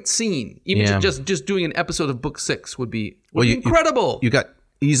great scene. Even just doing an episode of Book 6 would be incredible. You got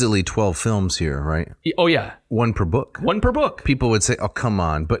easily 12 films here, right? Oh, yeah. One per book. One per book. People would say, oh, come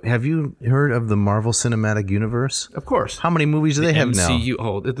on. But have you heard of the Marvel Cinematic Universe? Of course. How many movies do they have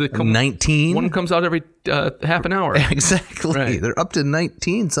MCU, now? 19? One comes out every half an hour. Exactly. Right. They're up to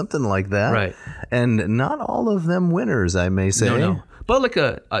 19, something like that. Right. And not all of them winners, I may say. No. But like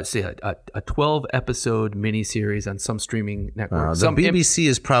a 12-episode miniseries on some streaming network. The BBC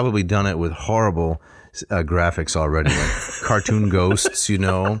has probably done it with horrible graphics already, like cartoon ghosts,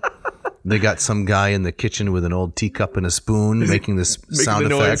 They got some guy in the kitchen with an old teacup and a spoon making this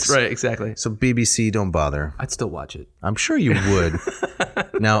sound effects. Right, exactly. So BBC, don't bother. I'd still watch it. I'm sure you would.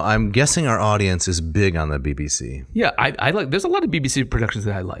 Now, I'm guessing our audience is big on the BBC. Yeah, I like. There's a lot of BBC productions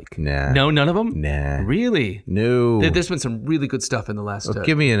that I like. Nah. No, none of them. Nah. Really? No. There's been some really good stuff in the last.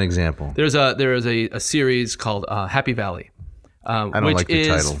 Give me an example. There is a series called Happy Valley. I don't which like the is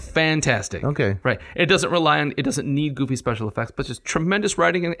title. Fantastic. Okay. Right. It doesn't need goofy special effects, but just tremendous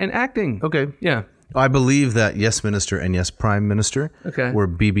writing and acting. Okay. Yeah. I believe that Yes Minister and Yes Prime Minister Okay. were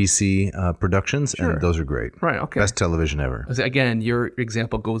BBC productions, and those are great. Right. Okay. Best television ever. Again, your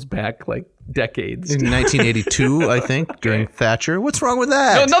example goes back like decades. In 1982, I think, during Thatcher. What's wrong with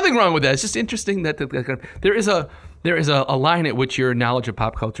that? No, nothing wrong with that. It's just interesting that there is a line at which your knowledge of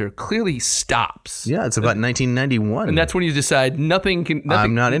pop culture clearly stops. Yeah, it's about 1991. And that's when you decide nothing.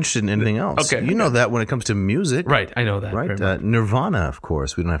 I'm not interested in anything else. Okay. You know that when it comes to music. Right, I know that. Right? Very much. Nirvana, of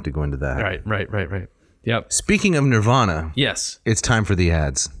course. We don't have to go into that. Right. Yep. Speaking of Nirvana, Yes. it's time for the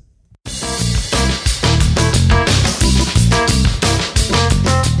ads.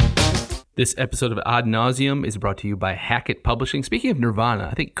 This episode of Ad Nauseum is brought to you by Hackett Publishing. Speaking of Nirvana,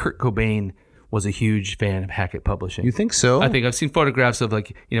 I think Kurt Cobain was a huge fan of Hackett Publishing. You think so? I think I've seen photographs of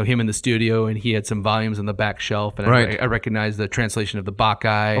him in the studio, and he had some volumes on the back shelf, and Right. I recognize the translation of the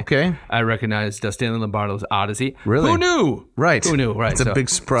Bacchae. Okay. I recognized Stanley Lombardo's Odyssey. Really? Who knew? Right. Who knew? Right. It's a big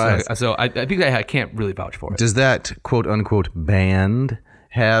surprise. So I think I can't really vouch for it. Does that quote unquote band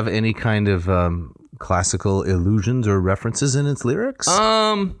have any kind of classical allusions or references in its lyrics?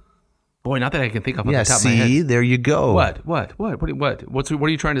 Boy, not that I can think of on yeah, the top of my head. there you go. What are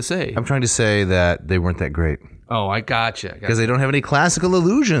you trying to say? I'm trying to say that they weren't that great. Oh, I gotcha. Because they don't have any classical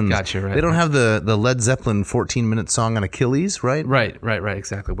allusions. Gotcha, right. They don't have the Led Zeppelin 14-minute song on Achilles, right? Right,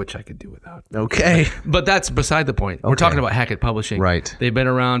 exactly, which I could do without. Okay. But that's beside the point. We're talking about Hackett Publishing. Right. They've been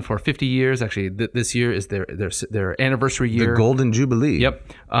around for 50 years. Actually, this year is their anniversary year. The Golden Jubilee.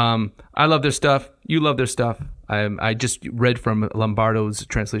 Yep. I love their stuff. You love their stuff. I just read from Lombardo's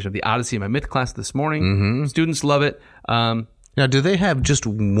translation of the Odyssey in my myth class this morning. Mm-hmm. Students love it. Now, do they have just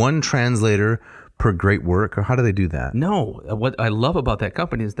one translator per great work, or how do they do that? No. What I love about that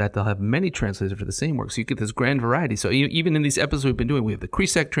company is that they'll have many translators for the same work, so you get this grand variety. So even in these episodes we've been doing, we have the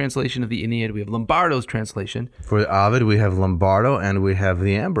Kresek translation of the Aeneid, we have Lombardo's translation. For Ovid, we have Lombardo, and we have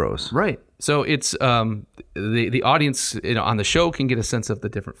the Ambrose. Right. So it's the audience on the show can get a sense of the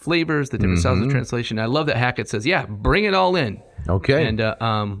different flavors, the different styles of translation. I love that Hackett says, "Yeah, bring it all in." Okay. And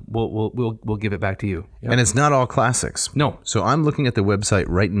we'll give it back to you. Yep. And it's not all classics. No. So I'm looking at the website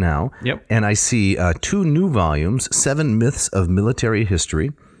right now. Yep. And I see 2 new volumes, 7 Myths of Military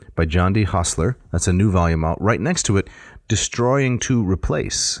History by John D. Hostler. That's a new volume out. Right next to it, Destroying to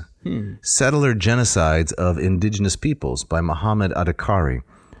Replace. Settler Genocides of Indigenous Peoples by Muhammad Adhikari.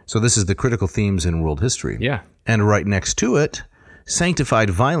 So this is the critical themes in world history. Yeah. And right next to it, Sanctified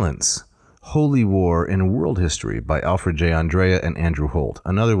Violence, Holy War in World History by Alfred J. Andrea and Andrew Holt.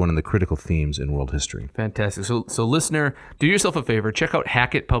 Another one of the critical themes in world history. Fantastic. So listener, do yourself a favor. Check out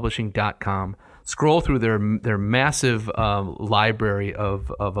HackettPublishing.com. Scroll through their massive library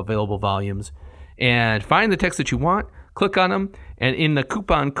of available volumes and find the text that you want. Click on them, and in the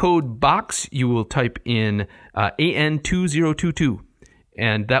coupon code box, you will type in AN2022.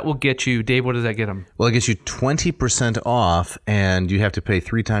 And that will get you, Dave, what does that get them? Well, it gets you 20% off, and you have to pay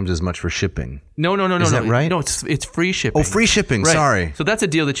 3 times as much for shipping. No. Is that right? No, it's free shipping. Oh, free shipping. Right. Sorry. So that's a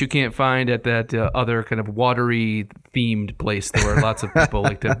deal that you can't find at that other kind of watery themed place where lots of people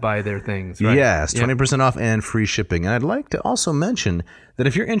like to buy their things. Right? Yes, 20% off and free shipping. And I'd like to also mention that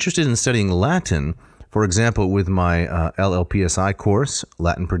if you're interested in studying Latin, for example, with my LLPSI course,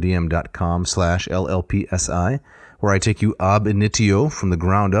 latinperdiem.com/LLPSI, where I take you ab initio from the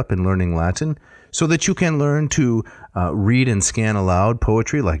ground up in learning Latin so that you can learn to read and scan aloud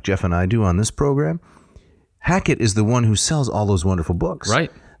poetry like Jeff and I do on this program. Hackett is the one who sells all those wonderful books.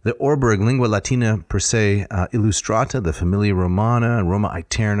 Right. The Orberg Lingua Latina per se Illustrata, the Familia Romana, Roma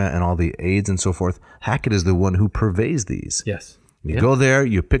Iterna, and all the aids and so forth. Hackett is the one who purveys these. Yes. You go there,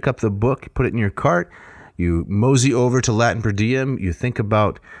 you pick up the book, put it in your cart, you mosey over to Latin Per Diem, you think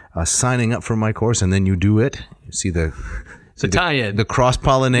about signing up for my course, and then you do it. You see the It's a tie-in. The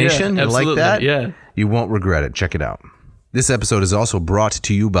cross-pollination, Yeah, you like absolutely, that? yeah. You won't regret it. Check it out. This episode is also brought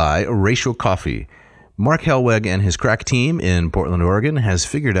to you by Ratio Coffee. Mark Helweg and his crack team in Portland, Oregon has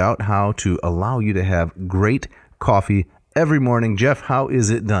figured out how to allow you to have great coffee every morning. Jeff, how is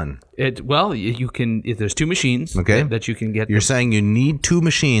it done? You can. If there's two machines, Okay. that you can get. You're saying you need two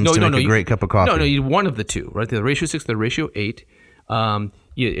machines to make a great cup of coffee. No, you need one of the two, right? The Ratio 6, the Ratio 8.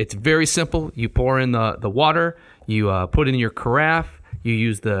 It's very simple. You pour in the water. You put in your carafe. You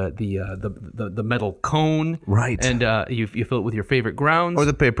use the metal cone, Right. And you fill it with your favorite grounds, Or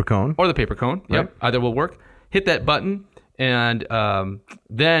the paper cone. Yep, Right. either will work. Hit that button, and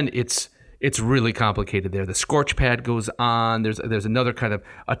then it's really complicated. There, the scorch pad goes on. There's another kind of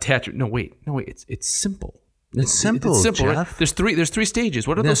attachment. No, wait. It's simple. It's simple, It's simple, Jeff. right? There's three stages.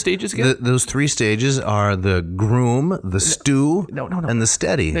 What are those stages again? Those three stages are the groom, the stew, No. and the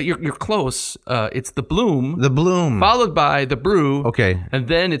steady. No, you're close. It's the bloom, The bloom. followed by the brew. Okay. And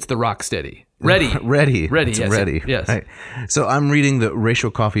then it's the rock steady. Ready. Ready. Ready, It's yes, ready. yes. Right. So I'm reading the Ratio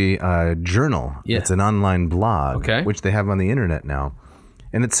Coffee Journal. Yeah. It's an online blog, Okay. which they have on the internet now.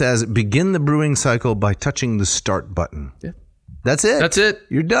 And it says, begin the brewing cycle by touching the start button. Yeah. That's it. That's it.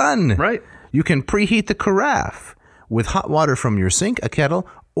 You're done. Right. You can preheat the carafe with hot water from your sink, a kettle,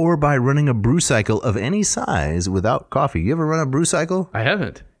 or by running a brew cycle of any size without coffee. You ever run a brew cycle? I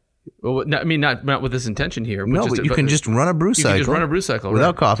haven't. Well, not with this intention here. No, but you can just run a brew cycle. You can just run a brew cycle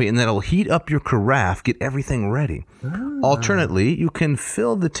without right. coffee, and that'll heat up your carafe, get everything ready. Alternately, you can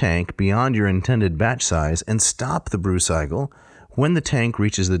fill the tank beyond your intended batch size and stop the brew cycle when the tank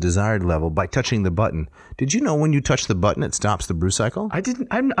reaches the desired level by touching the button. Did you know when you touch the button, it stops the brew cycle? I didn't.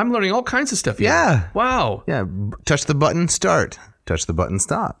 I'm learning all kinds of stuff here. Yeah. Wow. Yeah, touch the button, start. Touch the button,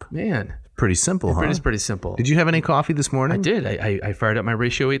 stop. Man, Pretty simple, huh? it is pretty simple. Did you have any coffee this morning? I did. I fired up my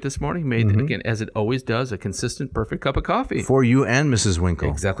Ratio 8 this morning. Made again, as it always does, a consistent, perfect cup of coffee. For you and Mrs. Winkle.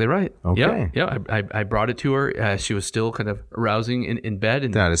 Exactly right. Okay. Yeah. I brought it to her. She was still kind of arousing in bed,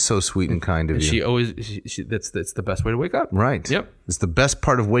 and That is so sweet and kind of you. she always. That's the best way to wake up. Right. Yep. It's the best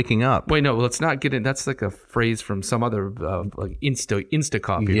part of waking up. Wait, no. Let's not get in. That's like a phrase from some other like Insta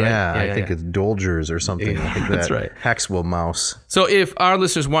coffee. Yeah, right? I think it's Dolgers or something like that. That's right. Haxwell Mouse. So if our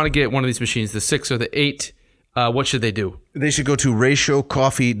listeners want to get one of these machines, the 6 or the 8, what should they do? They should go to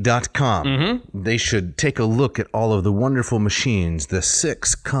ratiocoffee.com. Mm-hmm. They should take a look at all of the wonderful machines. The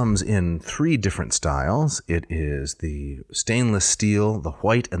 6 comes in 3 different styles. It is the stainless steel, the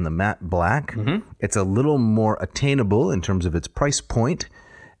white, and the matte black. Mm-hmm. It's a little more attainable in terms of its price point.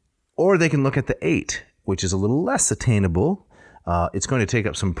 Or they can look at the 8, which is a little less attainable. It's going to take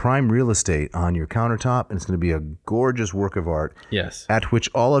up some prime real estate on your countertop, and it's going to be a gorgeous work of art. Yes. At which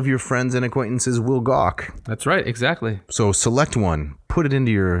all of your friends and acquaintances will gawk. That's right. Exactly. So select one, put it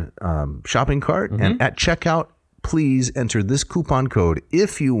into your shopping cart, and at checkout, please enter this coupon code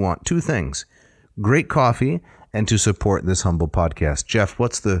if you want 2 things: great coffee and to support this humble podcast. Jeff,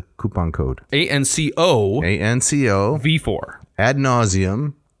 what's the coupon code? ANCO ANCO V4. ad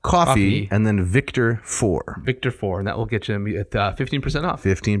nauseum coffee Coffee. and then Victor 4. Victor 4, and that will get you at 15% off.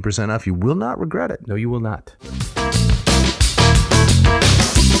 15% off. You will not regret it. No, you will not.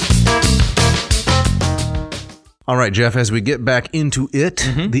 All right, Jeff, as we get back into it,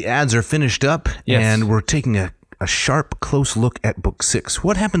 the ads are finished up, Yes. and we're taking a sharp, close look at book 6.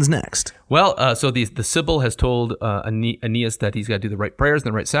 What happens next? Well, so the Sibyl has told Aeneas that he's got to do the right prayers and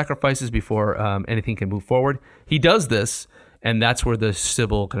the right sacrifices before anything can move forward. He does this, and that's where the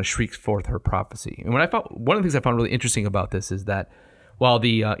Sibyl kind of shrieks forth her prophecy. And one of the things I found really interesting about this is that while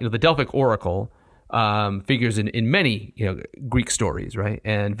the the Delphic oracle figures in many Greek stories, right,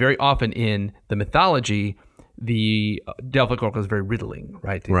 and very often in the mythology, the Delphic oracle is very riddling,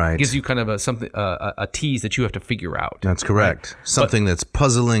 right? It gives you kind of a tease that you have to figure out. That's correct. Right? Something that's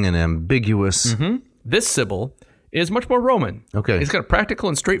puzzling and ambiguous. This Sibyl is much more Roman. Okay. It's kind of practical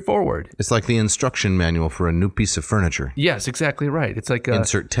and straightforward. It's like the instruction manual for a new piece of furniture. Yes, exactly right. It's like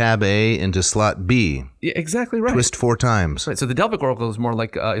insert tab A into slot B. Yeah, exactly right. Twist 4 times. Right. So the Delphic oracle is more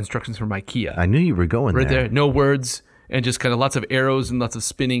like instructions from IKEA. I knew you were going right there. there. No words. And just kind of lots of arrows and lots of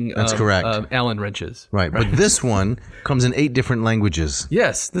spinning. That's correct. Allen wrenches. Right. But this one comes in 8 different languages.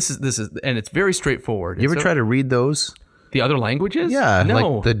 Yes, this is, and it's very straightforward. You ever try to read those? The other languages? Yeah, no.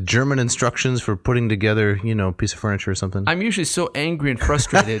 like the German instructions for putting together, a piece of furniture or something. I'm usually so angry and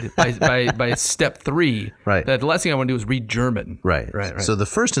frustrated by step 3 right. that the last thing I want to do is read German. Right. So the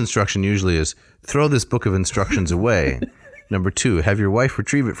first instruction usually is throw this book of instructions away. Number 2, have your wife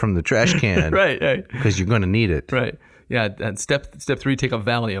retrieve it from the trash can. Right. Because you're going to need it. Right. Yeah, and step 3, take a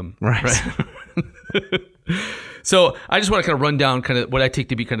Valium. Right. So I just want to kind of run down kind of what I take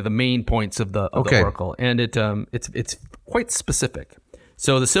to be kind of the main points of the oracle, and it's quite specific.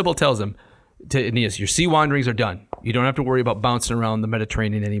 So the Sibyl tells him to Aeneas, your sea wanderings are done. You don't have to worry about bouncing around the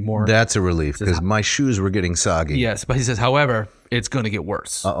Mediterranean anymore. That's a relief because my shoes were getting soggy. Yes, but he says, however, it's going to get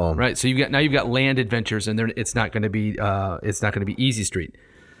worse. Uh-oh. Right. So you've got land adventures, and it's not going to be easy street.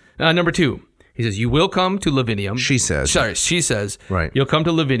 Number 2. He says, you will come to Lavinium. She says. Sorry, she says. Right. You'll come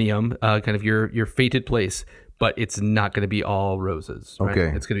to Lavinium, kind of your fated place, but it's not going to be all roses. Right?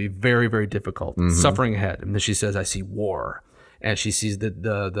 Okay. It's going to be very, very difficult. Suffering ahead. And then she says, I see war. And she sees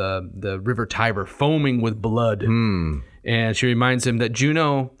the river Tiber foaming with blood. And she reminds him that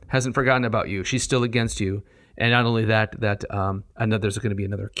Juno hasn't forgotten about you. She's still against you. And not only that, there's going to be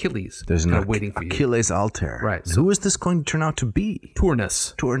another Achilles. There's kind of waiting for you. Achilles altar. Right. So who is this going to turn out to be?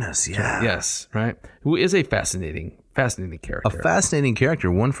 Turnus. Turnus, yeah. Yes, right. Who is a fascinating character. A fascinating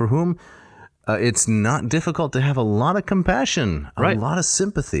character, one for whom it's not difficult to have a lot of compassion, a lot of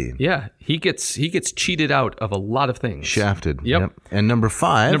sympathy. Yeah, he gets cheated out of a lot of things. Shafted. Yep. And number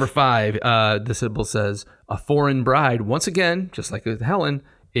 5. The Sibyl says, a foreign bride, once again, just like with Helen,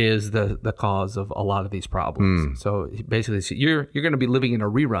 is the cause of a lot of these problems. So basically, you're going to be living in a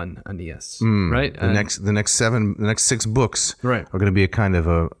rerun, Aeneas, right? The next 6 books right. are going to be a kind of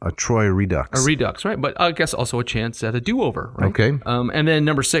a Troy redux. A redux, right? But I guess also a chance at a do-over, right? Okay. And then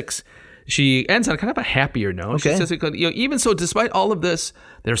number 6, she ends on kind of a happier note. Okay. She says, even so, despite all of this,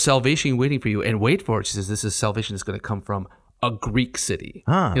 there's salvation waiting for you. And wait for it. She says, this is salvation is going to come from a Greek city.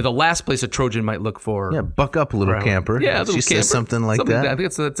 The last place a Trojan might look for. Yeah, buck up, little camper. Yeah, she says something like that. I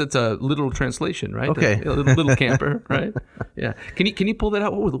think that's a literal translation, right? Okay. Little camper, right? Yeah. Can you pull that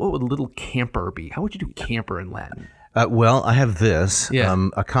out? What would little camper be? How would you do camper in Latin? Well, I have this. Yeah.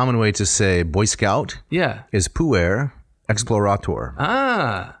 A common way to say Boy Scout is puer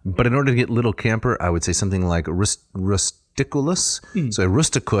explorator. But in order to get little camper, I would say something like rusticulus. So a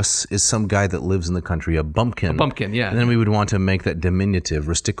rusticus is some guy that lives in the country, a bumpkin. Yeah. And then we would want to make that diminutive.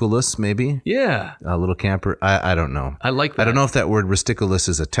 Rusticulus, maybe? Yeah. A little camper. I don't know. I like that. I don't know if that word rusticulus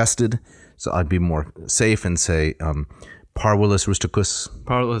is attested, so I'd be more safe and say parvulus rusticus.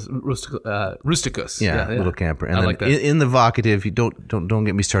 Parvulus rusticus. Yeah, little camper. And I then like that. In the vocative, you don't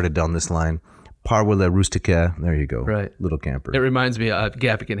get me started down this line. Parvula rustica. There you go. Right. Little camper. It reminds me of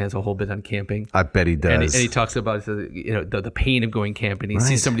Gaffigan has a whole bit on camping. I bet he does. And he talks about the pain of going camping. He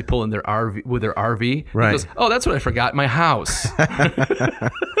sees somebody pulling their RV with their RV. Right. He goes, oh, that's what I forgot, my house.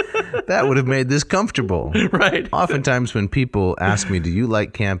 That would have made this comfortable. Right. Oftentimes when people ask me, do you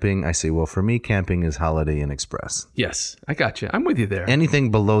like camping? I say, well, for me, camping is Holiday Inn Express. Yes, I got you. I'm with you there.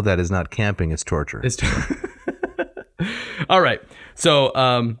 Anything below that is not camping, it's torture. All right. So,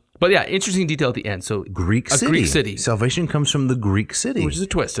 but yeah, interesting detail at the end. So Greek city. Salvation comes from the Greek city. Which is a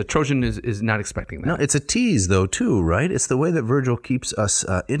twist. A Trojan is not expecting that. No, it's a tease though too, right? It's the way that Virgil keeps us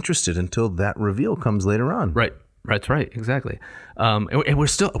interested until that reveal comes later on. Right. That's right. Exactly. And we're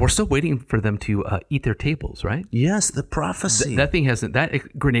still waiting for them to eat their tables, right? Yes, the prophecy. That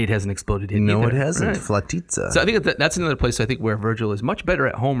grenade hasn't exploded yet. No, either. it hasn't. Right. Flatitza. So I think that's another place I think where Virgil is much better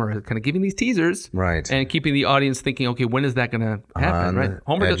at Homer, kind of giving these teasers, right, and keeping the audience thinking, okay, when is that going to happen? Right.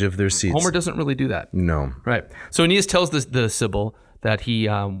 Homer edge of their seats. Homer doesn't really do that. No. Right. So Aeneas tells the Sibyl that he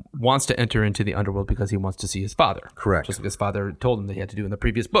wants to enter into the underworld because he wants to see his father. Correct. Just like his father told him that he had to do in the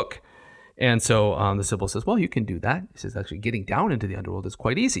previous book. And so the Sibyl says, well, you can do that. He says, actually, getting down into the underworld is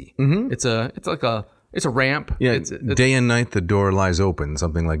quite easy. Mm-hmm. It's a ramp. Yeah, day and night the door lies open.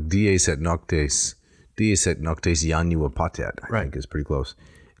 Something like dies et noctes janua patet, I think is pretty close.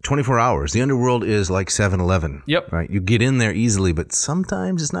 24 hours. The underworld is like 7-Eleven. Yep. Right. You get in there easily, but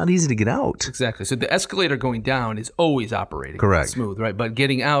sometimes it's not easy to get out. Exactly. So the escalator going down is always operating. Correct. Smooth, right? But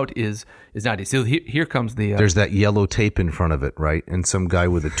getting out is not easy. So here comes the... There's that yellow tape in front of it, right? And some guy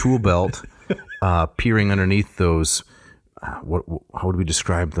with a tool belt peering underneath those... how would we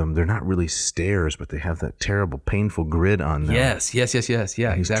describe them? They're not really stairs, but they have that terrible, painful grid on them. Yes. Yeah, He's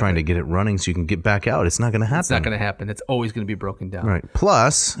exactly. trying to get it running so you can get back out. It's not going to happen. It's not going to happen. It's always going to be broken down. Right.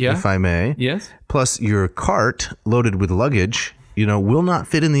 Plus, if I may, plus your cart loaded with luggage, will not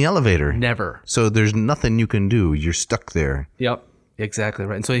fit in the elevator. Never. So there's nothing you can do. You're stuck there. Yep. Exactly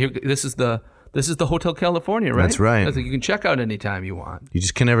right. And so this is the Hotel California, right? That's right. That's like you can check out anytime you want. You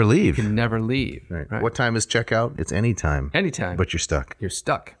just can never leave. You can never leave. Right. What time is checkout? It's any time. Anytime. But you're stuck. You're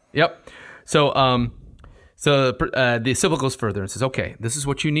stuck. Yep. So the Sibyl goes further and says, okay, this is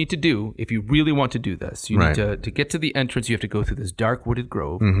what you need to do if you really want to do this. You need to get to the entrance. You have to go through this dark wooded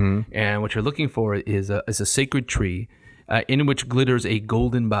grove. Mm-hmm. And what you're looking for is a sacred tree in which glitters a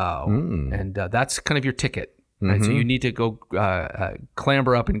golden bough. And that's kind of your ticket. Right? So you need to go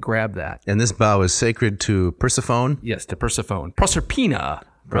clamber up and grab that. And this bough is sacred to Persephone. Yes, to Persephone. Proserpina.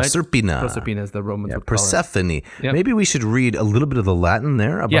 Right? Proserpina, as the Romans would call it. Persephone. Yep. Maybe we should read a little bit of the Latin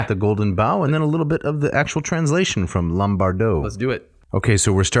there about the golden bough, and then a little bit of the actual translation from Lombardo. Let's do it. Okay,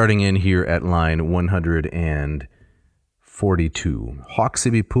 so we're starting in here at line 142. Hoc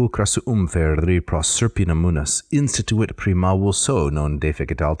sibi pulchras umferri Proserpina munas instituit prima vulso non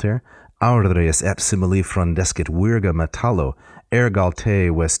deficit alter, audres et simili frondescit virga metallo, ergal te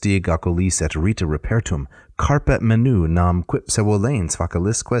vestig acolis et rita repertum, carpet menu nam quip sevolanes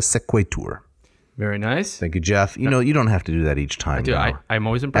facilisque sequetur. Very nice. Thank you, Jeff. You know, you don't have to do that each time. I do. I'm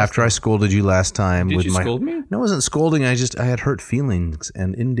always impressed. After I scolded you last time, Did you scold me? No, it wasn't scolding. I had hurt feelings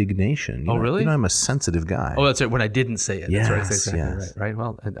and indignation. Oh, really? You know, I'm a sensitive guy. Oh, that's right. When I didn't say it. Yes, that's exactly yes. Right.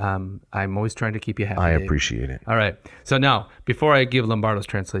 Well, I'm always trying to keep you happy. I Dave. appreciate it. All right. So now, before I give Lombardo's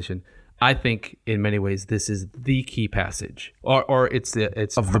translation, I think in many ways this is the key passage, or it's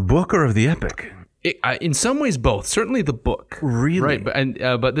Of the book or of the epic? In some ways both. Certainly the book. Really? Right.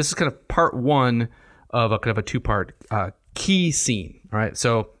 But this is kind of part one of a kind of a two-part key scene. All right.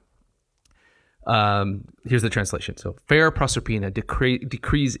 So here's the translation. So fair Proserpina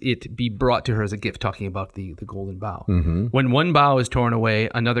decrees it be brought to her as a gift, talking about the golden bough. Mm-hmm. When one bough is torn away,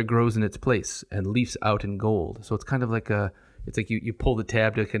 another grows in its place and leaps out in gold. So it's kind of like you pull the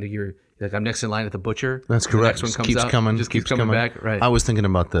tab to kind of like I'm next in line at the butcher. That's correct. The next one Keeps coming. Just keeps coming back. Right. I was thinking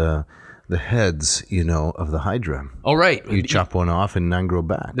about the heads, of the Hydra. Oh, right. You chop one off and nine grow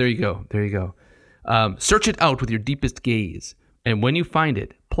back. There you go. Search it out with your deepest gaze, and when you find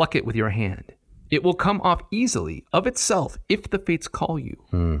it, pluck it with your hand. It will come off easily of itself if the fates call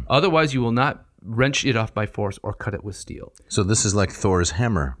you. Otherwise, you will not wrench it off by force or cut it with steel. So this is like Thor's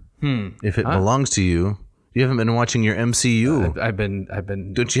hammer. If it belongs to you, you haven't been watching your MCU. I've been.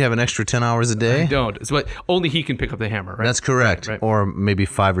 Don't you have an extra 10 hours a day? I don't. So only he can pick up the hammer, right? That's correct. Right. Or maybe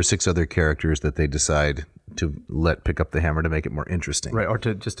 5 or 6 other characters that they decide to let pick up the hammer to make it more interesting. Right, or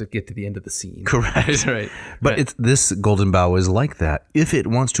to get to the end of the scene. Correct. Right. But this golden bough is like that. If it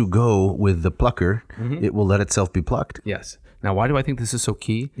wants to go with the plucker, it will let itself be plucked. Yes. Now, why do I think this is so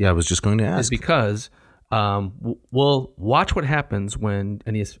key? Yeah, I was just going to ask. Is because we'll watch what happens when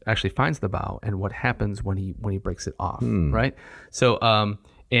Aeneas actually finds the bough, and what happens when he breaks it off. Right. So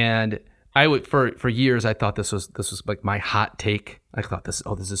and I would for years I thought this was like my hot take. I thought this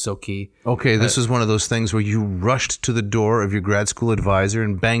is so key. Okay, this is one of those things where you rushed to the door of your grad school advisor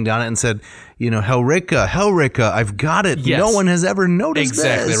and banged on it and said, Hellreka, I've got it. Yes. No one has ever noticed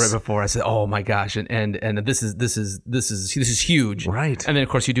exactly this. Right before I said, oh my gosh, and this is huge. Right. And then of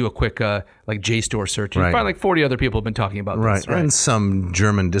course you do a quick like JSTOR search, and you Right. find like 40 other people have been talking about Right. this. Right. And some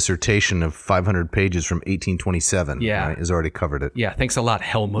German dissertation of 500 pages from 1827 Yeah. has already covered it. Yeah. Thanks a lot,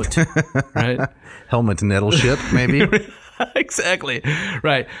 Helmut. Right. Helmet Nettleship, maybe. Exactly.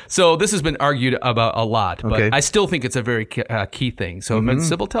 Right. So this has been argued about a lot, but Okay. I still think it's a very key thing. So when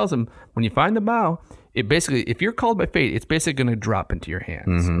Sybil tells him, when you find the bough, it basically, if you're called by fate, it's basically going to drop into your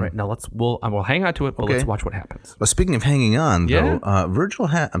hands. Right. Now we'll hang on to it, but let's watch what happens. Well, speaking of hanging on, Yeah.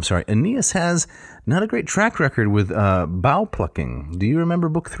 though, Aeneas has not a great track record with bough plucking. Do you remember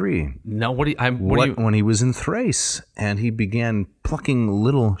Book 3? No, When he was in Thrace and he began plucking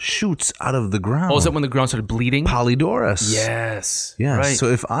little shoots out of the ground. Oh, is that when the ground started bleeding? Polydorus. Yes. Yeah. Right. So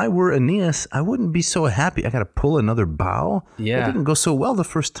if I were Aeneas, I wouldn't be so happy. I got to pull another bough. Yeah. It didn't go so well the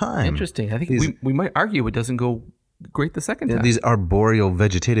first time. Interesting. I think we might argue it doesn't go great the second time. These arboreal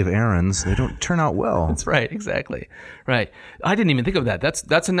vegetative errands, they don't turn out well. That's right. Exactly. Right. I didn't even think of that.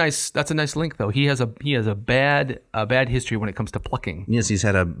 That's a nice link though. He has a bad history when it comes to plucking. Yes, he's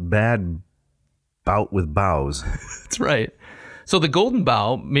had a bad bout with bows. That's right. So the Golden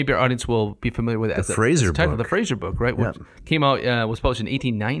Bough, maybe our audience will be familiar with it as Fraser the title, book. the Fraser book, right? Which came out, was published in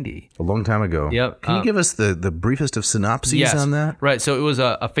 1890. A long time ago. Yep. Can you give us the briefest of synopses on that? Right. So it was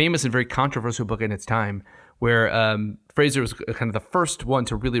a famous and very controversial book in its time, where Fraser was kind of the first one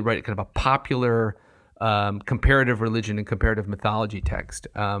to really write kind of a popular comparative religion and comparative mythology text,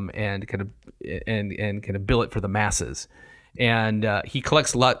 and kind of bill it for the masses. And he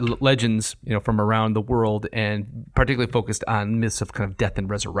collects legends, from around the world, and particularly focused on myths of kind of death and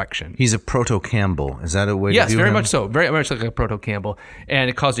resurrection. He's a proto-Campbell. Is that a way to Yes, view very him? much so. Very much like a proto-Campbell. And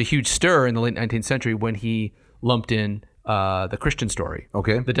it caused a huge stir in the late 19th century when he lumped in the Christian story,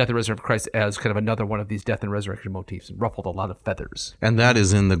 Okay. the death and resurrection of Christ, as kind of another one of these death and resurrection motifs, and ruffled a lot of feathers. And that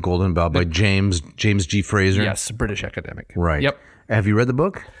is in The Golden Bough by James G. Fraser? Yes, British academic. Right. Yep. Have you read the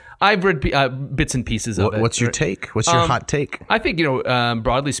book? I've read bits and pieces of it. What's your take? What's your hot take? I think,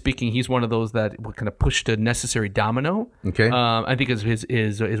 broadly speaking, he's one of those that kind of pushed a necessary domino. Okay. I think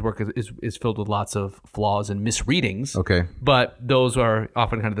his work is filled with lots of flaws and misreadings. Okay. But those are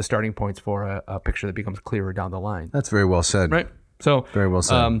often kind of the starting points for a picture that becomes clearer down the line. That's very well said. Right. So very well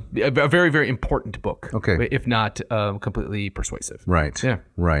said. A very, very important book. Okay. If not completely persuasive. Right. Yeah.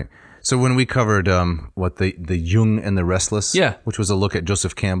 Right. So when we covered the Jung and the Restless, which was a look at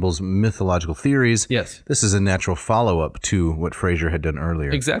Joseph Campbell's mythological theories, yes, this is a natural follow-up to what Fraser had done earlier.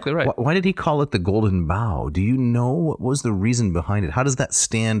 Exactly right. Why did he call it the Golden Bough? Do you know what was the reason behind it? How does that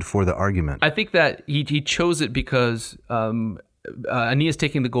stand for the argument? I think that he chose it because Aeneas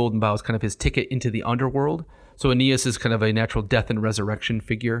taking the Golden Bough is kind of his ticket into the underworld. So Aeneas is kind of a natural death and resurrection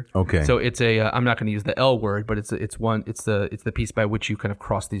figure. Okay. So it's I'm not going to use the L word, but it's the piece by which you kind of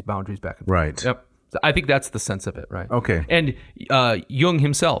cross these boundaries back and forth. Right. Yep. So I think that's the sense of it, right? Okay. And Jung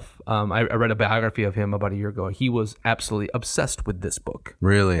himself, I read a biography of him about a year ago. He was absolutely obsessed with this book.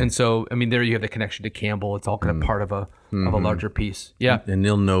 Really? And so, I mean, there you have the connection to Campbell. It's all kind of part of a larger piece. Yeah. And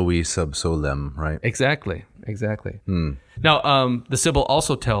nil novi sub solem, right? Exactly. Now, the Sibyl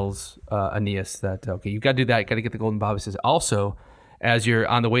also tells Aeneas that, okay, you've got to do that. You've got to get the Golden Bough. He says, also, as you're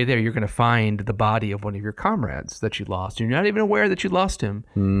on the way there, you're going to find the body of one of your comrades that you lost. You're not even aware that you lost him.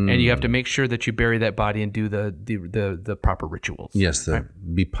 And you have to make sure that you bury that body and do the proper rituals. Yes,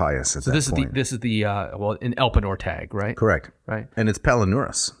 be pious at that point. This is the an Elpenor tag, right? Correct. Right. And it's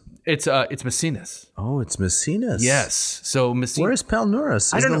Palinurus. It's Maecenas. Oh, it's Maecenas. Yes. So Maecenas. Where's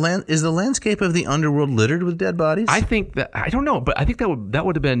Palinurus? I don't know. Is the landscape of the underworld littered with dead bodies? I think that I don't know, but I think that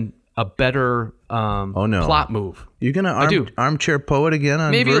would have been a better plot move. You're gonna armchair poet again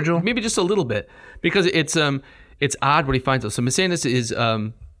on Virgil? Maybe just a little bit, because it's odd what he finds out. So Maecenas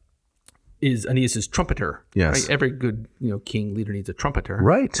is Aeneas' trumpeter. Yes. Right? Every good king leader needs a trumpeter.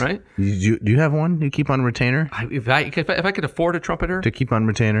 Right. Right. Do you have one? You keep on retainer? If I could afford a trumpeter to keep on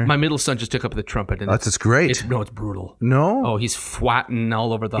retainer. My middle son just took up the trumpet, and that's great. It's brutal. No. Oh, he's swatting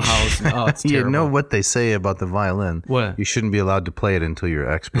all over the house. Oh, it's terrible. You know what they say about the violin? What? You shouldn't be allowed to play it until you're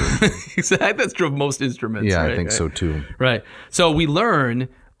expert. Exactly. That's true of most instruments. Yeah, right? I think so too. Right. So we learn.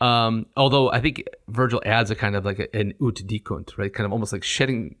 Although I think Virgil adds a kind of like an ut dicunt, right? Kind of almost like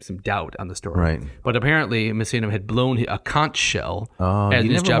shedding some doubt on the story. Right. But apparently Misenum had blown a conch shell. Oh,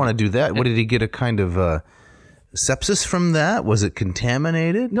 you never want to do that. What did he get? A kind of sepsis from that? Was it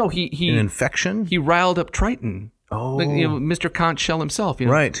contaminated? No, an infection. He riled up Triton. Oh, like, Mr. Conch Shell himself.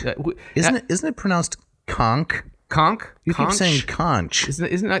 Right. Isn't it pronounced conch? Conch? You keep saying conch.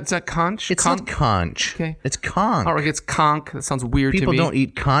 Isn't that conch? It's not conch. Okay. It's conch. All right, it's conch. That sounds weird to me. People don't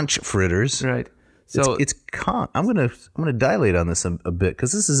eat conch fritters. Right. So it's conch. I'm gonna dilate on this a bit,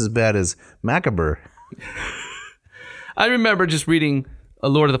 because this is as bad as Macabre. I remember just reading A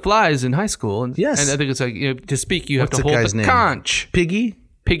Lord of the Flies in high school, and yes, and I think it's like to speak you What's have to hold the name? conch. Piggy,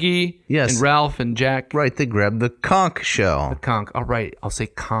 yes, and Ralph and Jack. Right, they grabbed the conch shell. The conch. All right, I'll say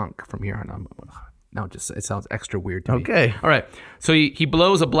conch from here on. Now it sounds extra weird to me. Okay. All right. So he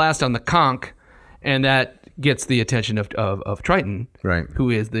blows a blast on the conch, and that gets the attention of Triton. Right. Who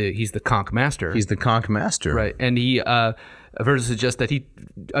is he's the conch master. He's the conch master. Right. And Virgil suggests that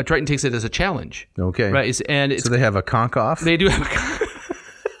Triton takes it as a challenge. Okay. Right. So they have a conch off? They do have a conch.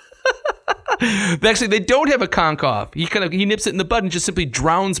 Actually, they don't have a conch off. He nips it in the bud and just simply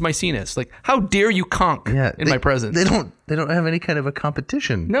drowns Maecenas. Like, how dare you conch in my presence? They don't have any kind of a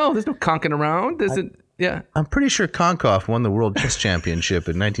competition. No, there's no conching around. Yeah. I'm pretty sure Konkoff won the World Chess Championship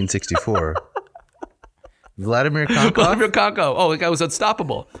in 1964. Vladimir Konkoff? Vladimir Konkoff. Oh, the guy was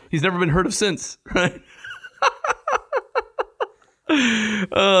unstoppable. He's never been heard of since, right?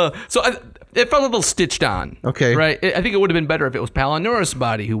 It felt a little stitched on. Okay. Right? I think it would have been better if it was Palinurus'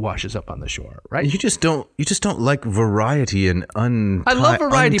 body who washes up on the shore, right? You just don't like variety and I love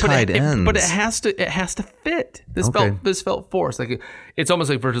variety, but it has to fit. This felt forced. Like it's almost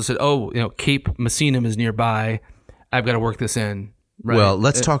like Virgil said, Cape Misenum is nearby. I've got to work this in. Right? Well,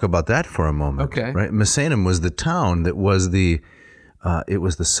 let's talk about that for a moment. Okay. Right? Misenum was the town that was it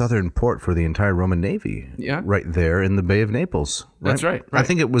was the southern port for the entire Roman Navy. Yeah. Right there in the Bay of Naples. Right? That's right. I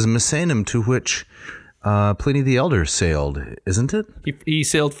think it was Misenum to which Pliny the Elder sailed, isn't it? He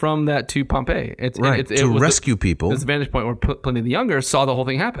sailed from that to Pompeii. To rescue people. It's the vantage point where Pliny the Younger saw the whole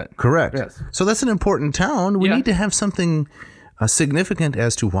thing happen. Correct. Yes. So that's an important town. We need to have something significant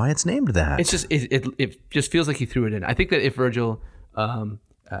as to why it's named that. It's just it just feels like he threw it in. I think that if Virgil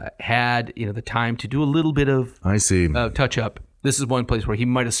had the time to do a little bit of touch up, this is one place where he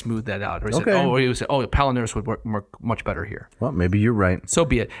might have smoothed that out. Or he said, Palinurus would work much better here. Well, maybe you're right. So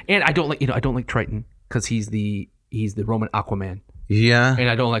be it. And I don't like Triton because he's the Roman Aquaman. Yeah. And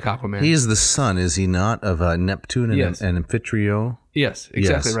I don't like Aquaman. He is the son, is he not, of Neptune and, Yes. and Amphitrio? Yes,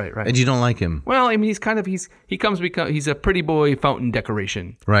 exactly Yes. right. And you don't like him? Well, I mean, he's a pretty boy fountain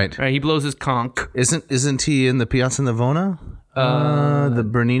decoration. Right. Right. He blows his conch. Isn't he in the Piazza Navona? The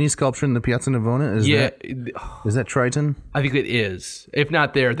Bernini sculpture in the Piazza Navona? Is that Triton? I think it is. If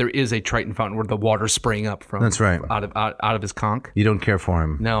not there is a Triton fountain where the water's spraying up from. That's right. Out of his conch. You don't care for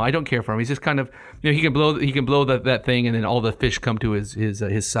him. No, I don't care for him. He's just kind of, he can blow that thing, and then all the fish come to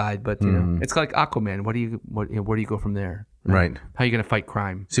his side. But you know, it's like Aquaman. Where do you go from there? Right. How are you going to fight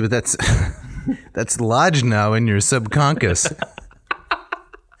crime? See, but that's lodged now in your subconscious.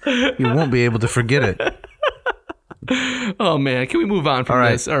 You won't be able to forget it. Oh man, can we move on from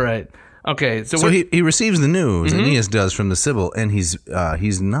this? All right. Okay, so he receives the news, Aeneas does, from the Sibyl, and he's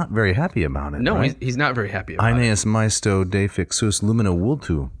not very happy about it. No, right? he's not very happy about Aeneas maisto de fixus lumina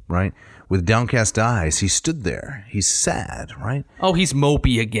vultu, right? With downcast eyes, he stood there. He's sad, right? Oh, he's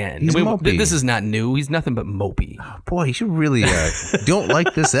mopey again. He's mopey. This is not new. He's nothing but mopey. Boy, you really don't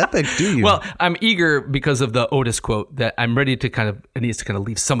like this epic, do you? Well, I'm eager because of the Otis quote that I'm ready to Aeneas to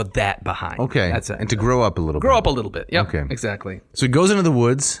leave some of that behind. Okay, That's it. and to grow up a little bit. Grow up a little bit. Yep, Okay. exactly. So he goes into the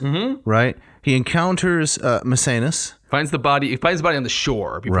woods, right? He encounters Maecenas. Finds the body on the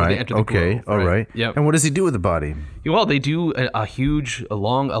shore before they enter the grove. All right. Yep. And what does he do with the body? Well, they do a huge,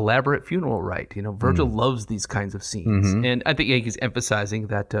 long, elaborate funeral rite. You know, Virgil loves these kinds of scenes, and I think he's emphasizing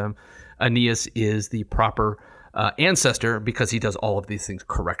that Aeneas is the proper ancestor because he does all of these things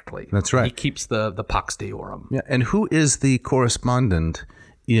correctly. That's right. He keeps the Pax Deorum. Yeah. And who is the correspondent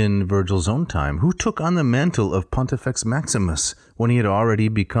in Virgil's own time? Who took on the mantle of Pontifex Maximus when he had already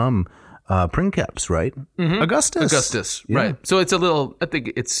become princeps, right? Augustus. Yeah. Right. So it's I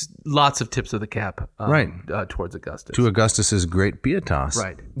think it's lots of tips of the cap towards Augustus. To Augustus's great pietas.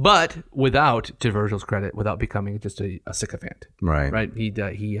 Right. But to Virgil's credit, without becoming just a sycophant. Right. Right. I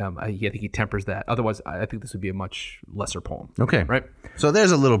think he tempers that. Otherwise, I think this would be a much lesser poem. Okay. Right. So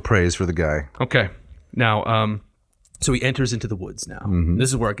there's a little praise for the guy. Okay. Now, so he enters into the woods now. This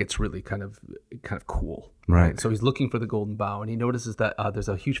is where it gets really kind of cool. Right. So he's looking for the golden bough, and he notices that there's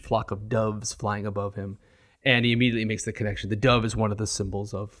a huge flock of doves flying above him, and he immediately makes the connection. The dove is one of the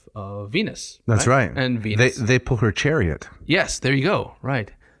symbols of Venus. That's right. And Venus. They pull her chariot. Yes, there you go.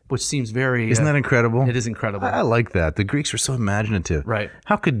 Right. Which seems very... Isn't that incredible? It is incredible. I like that. The Greeks were so imaginative. Right.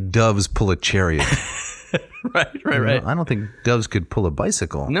 How could doves pull a chariot? Right. I don't think doves could pull a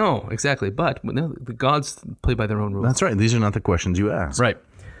bicycle. No, exactly. But the gods play by their own rules. That's right. These are not the questions you ask. Right.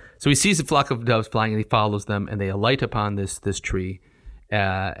 So he sees a flock of doves flying, and he follows them, and they alight upon this tree,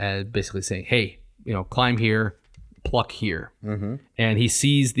 basically saying, "Hey, climb here, pluck here." Mm-hmm. And he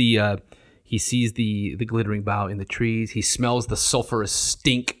sees the glittering bough in the trees. He smells the sulfurous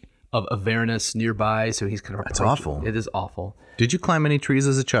stink of Avernus nearby, so he's kind of... That's awful. It is awful. Did you climb any trees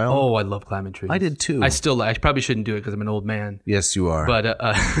as a child? Oh, I love climbing trees. I did too. I probably shouldn't do it because I'm an old man. Yes, you are. But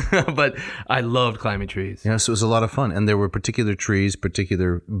but I loved climbing trees. Yeah, so it was a lot of fun. And there were particular trees,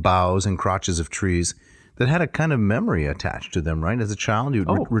 particular boughs and crotches of trees that had a kind of memory attached to them, right? As a child, you'd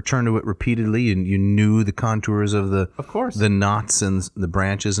return to it repeatedly, and you knew the contours of the knots and the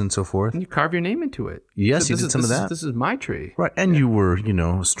branches and so forth. And you carve your name into it. Yes, you did some of that. This is my tree. Right, and you were,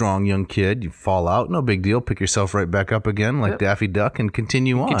 a strong young kid. You fall out, no big deal. Pick yourself right back up again like Daffy Duck and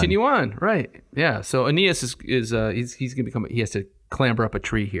continue on. Continue on, right. Yeah, so Aeneas is he's going to become, he has to clamber up a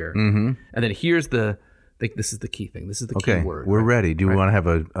tree here. Mm-hmm. And then here's this is the key thing. This is the key word. We're ready. Do you want to have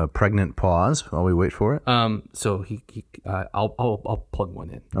a pregnant pause while we wait for it? So I'll plug one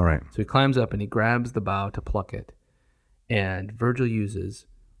in. All right. So he climbs up and he grabs the bough to pluck it, and Virgil uses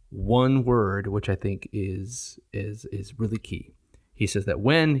one word which I think is really key. He says that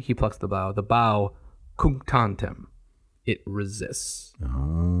when he plucks the bough cunctantem, it resists,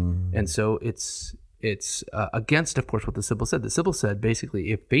 and so it's against, of course, what the Sibyl said. The Sibyl said,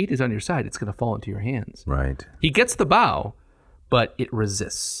 basically, if fate is on your side, it's going to fall into your hands. Right. He gets the bough, but it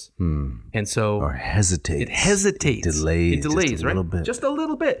resists. And so... Or hesitates. It hesitates. It delays just a little bit. Just a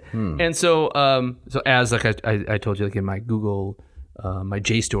little bit. And so, as I told you, like in my Google, my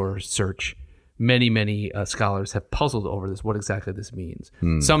JSTOR search, many scholars have puzzled over this, what exactly this means.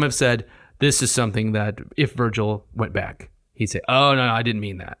 Some have said, this is something that if Virgil went back, he'd say, oh, no, I didn't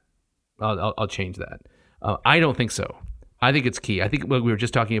mean that. I'll change that. I don't think so. I think it's key. I think we were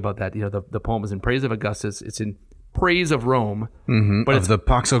just talking about that. The poem is in praise of Augustus. It's in praise of Rome, but of the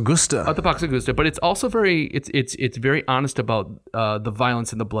Pax Augusta. Of the Pax Augusta. But it's also it's very honest about the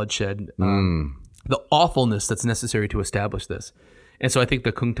violence and the bloodshed, the awfulness that's necessary to establish this. And so I think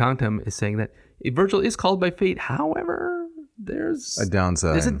the cunctantem is saying that Virgil is called by fate. However, there's a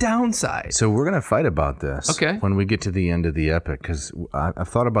downside. There's a downside. So we're going to fight about this when we get to the end of the epic, because I've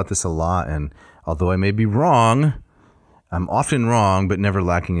thought about this a lot, and although I may be wrong, I'm often wrong, but never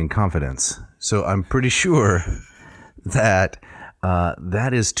lacking in confidence. So I'm pretty sure that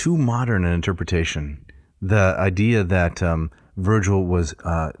that is too modern an interpretation. The idea that Virgil was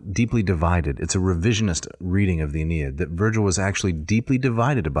deeply divided. It's a revisionist reading of the Aeneid, that Virgil was actually deeply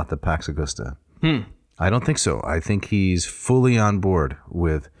divided about the Pax Augusta. I don't think so. I think he's fully on board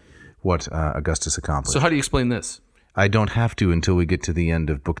with what Augustus accomplished. So how do you explain this? I don't have to until we get to the end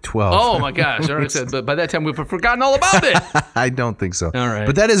of book 12. Oh my gosh. But by that time, we've forgotten all about it. I don't think so. All right.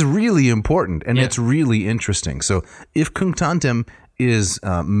 But that is really important, and it's really interesting. So if Cunctantem is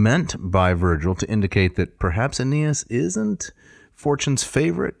meant by Virgil to indicate that perhaps Aeneas isn't Fortune's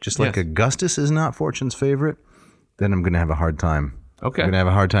favorite, just like Augustus is not Fortune's favorite, then I'm going to have a hard time. Okay. I'm going to have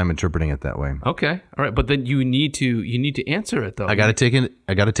a hard time interpreting it that way. Okay. All right. But then you need to answer it though. I got to take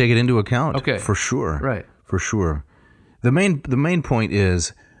it into account. Okay. For sure. Right. For sure. The main point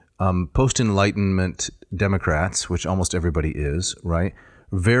is post-Enlightenment Democrats, which almost everybody is, right?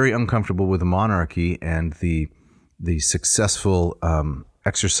 Very uncomfortable with the monarchy and the successful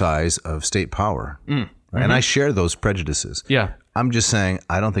exercise of state power. Right? And I share those prejudices. Yeah. I'm just saying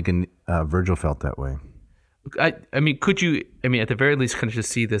I don't think Virgil felt that way. I mean, could you? I mean, at the very least, kind of just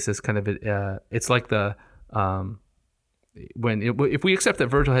see this as kind of it's like the if we accept that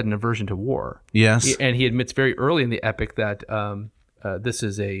Virgil had an aversion to war, yes, and he admits very early in the epic that this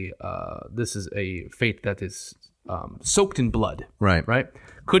is a fate that is soaked in blood, right? Right?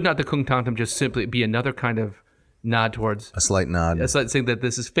 Could not the Cunctantem just simply be another kind of nod towards a slight nod, saying that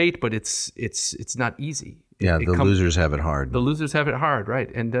this is fate, but it's not easy. Yeah, losers have it hard. The losers have it hard, right?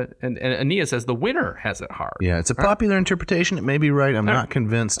 And Aeneas, as the winner, has it hard. Yeah, it's a popular interpretation. It may be right. I'm not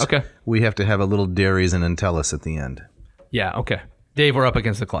convinced. Okay. We have to have a little Dares and Entellus at the end. Yeah. Okay. Dave, we're up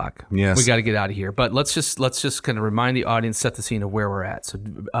against the clock. Yes. We got to get out of here. But let's just kind of remind the audience, set the scene of where we're at. So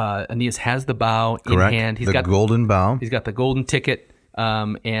Aeneas has the bow in hand. He's got golden bow. He's got the golden ticket,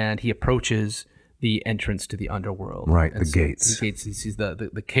 and he approaches the entrance to the underworld. Right, and the gates. He sees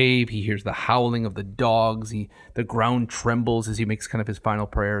the cave. He hears the howling of the dogs. The ground trembles as he makes kind of his final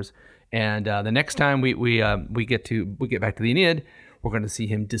prayers. And the next time we get back to the Aeneid, we're going to see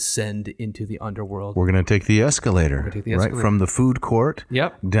him descend into the underworld. We're going to take the escalator, right, from the food court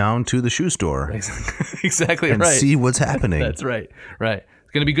down to the shoe store. Exactly and right. And see what's happening. That's right. Right.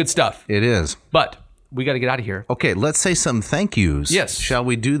 It's going to be good stuff. It is. But we got to get out of here. Okay, let's say some thank yous. Yes. Shall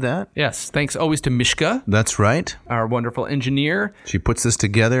we do that? Yes. Thanks always to Mishka. That's right. Our wonderful engineer. She puts this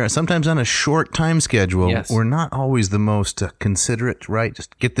together, sometimes on a short time schedule. Yes. We're not always the most considerate, right?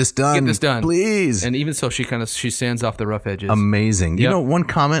 Just get this done. Get this done. Please. And even so, she sands off the rough edges. Amazing. You know, one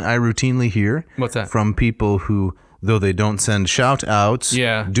comment I routinely hear. What's that? From people who, though they don't send shout outs,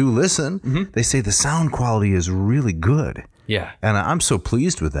 do listen. They say the sound quality is really good. Yeah. And I'm so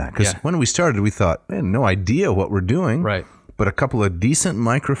pleased with that because when we started, we thought, man, no idea what we're doing. Right. But a couple of decent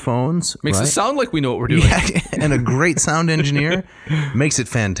microphones. Makes it sound like we know what we're doing. Yeah, and a great sound engineer makes it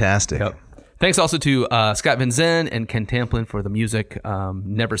fantastic. Yep. Thanks also to Scott Van Zen and Ken Tamplin for the music.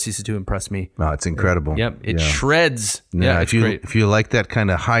 Never ceases to impress me. Oh, it's incredible. Yep. It shreds. Yeah, it's great. If you like that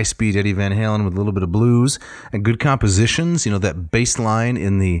kind of high-speed Eddie Van Halen with a little bit of blues and good compositions, that bass line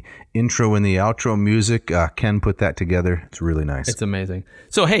in the intro and the outro music, Ken put that together. It's really nice. It's amazing.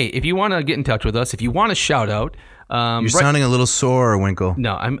 So, hey, if you want to get in touch with us, if you want to shout out, you're sounding a little sore, Winkle.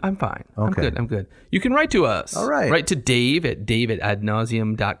 No, I'm fine. Okay. I'm good. You can write to us. All right. Write to Dave at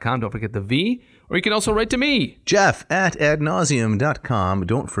dave@adnauseum.com. Don't forget the V. Or you can also write to me. Jeff at adnauseum.com.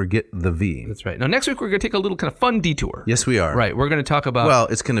 Don't forget the V. That's right. Now, next week, we're going to take a little kind of fun detour. Yes, we are. Right. We're going to talk about... Well,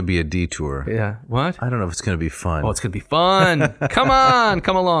 it's going to be a detour. Yeah. What? I don't know if it's going to be fun. Oh, it's going to be fun. Come on.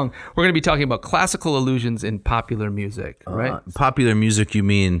 Come along. We're going to be talking about classical allusions in popular music, right? Popular music, you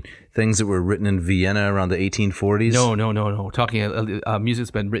mean things that were written in Vienna around the 1840s? No. Talking music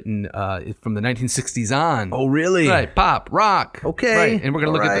that's been written from the 1960s on. Oh, really? Right. Pop, rock. Okay. Right. And we're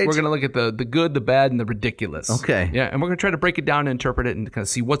going to look at the good, the bad, and the ridiculous. Okay. Yeah. And we're going to try to break it down and interpret it and kind of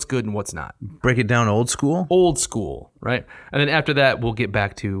see what's good and what's not. Break it down old school? Old school. Right. And then after that, we'll get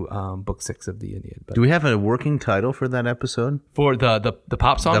back to book 6 of the Aeneid. Do we have a working title for that episode? For the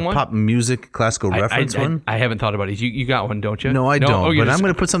pop song one? The pop music classical reference one? I haven't thought about it. You got one, don't you? No, I don't. But I'm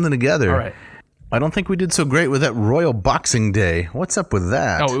going to put something together. All right. I don't think we did so great with that Royal Boxing Day. What's up with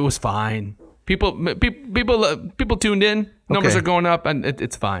that? Oh, it was fine. People tuned in. Numbers are going up, and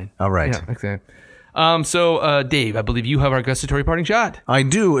it's fine. All right. Yeah, exactly. So, Dave, I believe you have our gustatory parting shot. I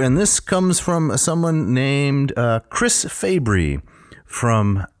do, and this comes from someone named Chris Fabry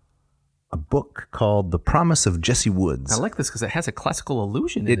from a book called The Promise of Jesse Woods. I like this because it has a classical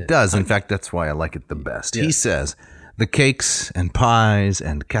allusion in it. It does. In fact, that's why I like it the best. He says, the cakes and pies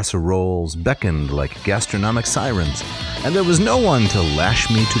and casseroles beckoned like gastronomic sirens, and there was no one to lash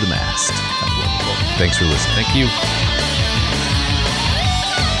me to the mast. Thanks for listening. Thank you.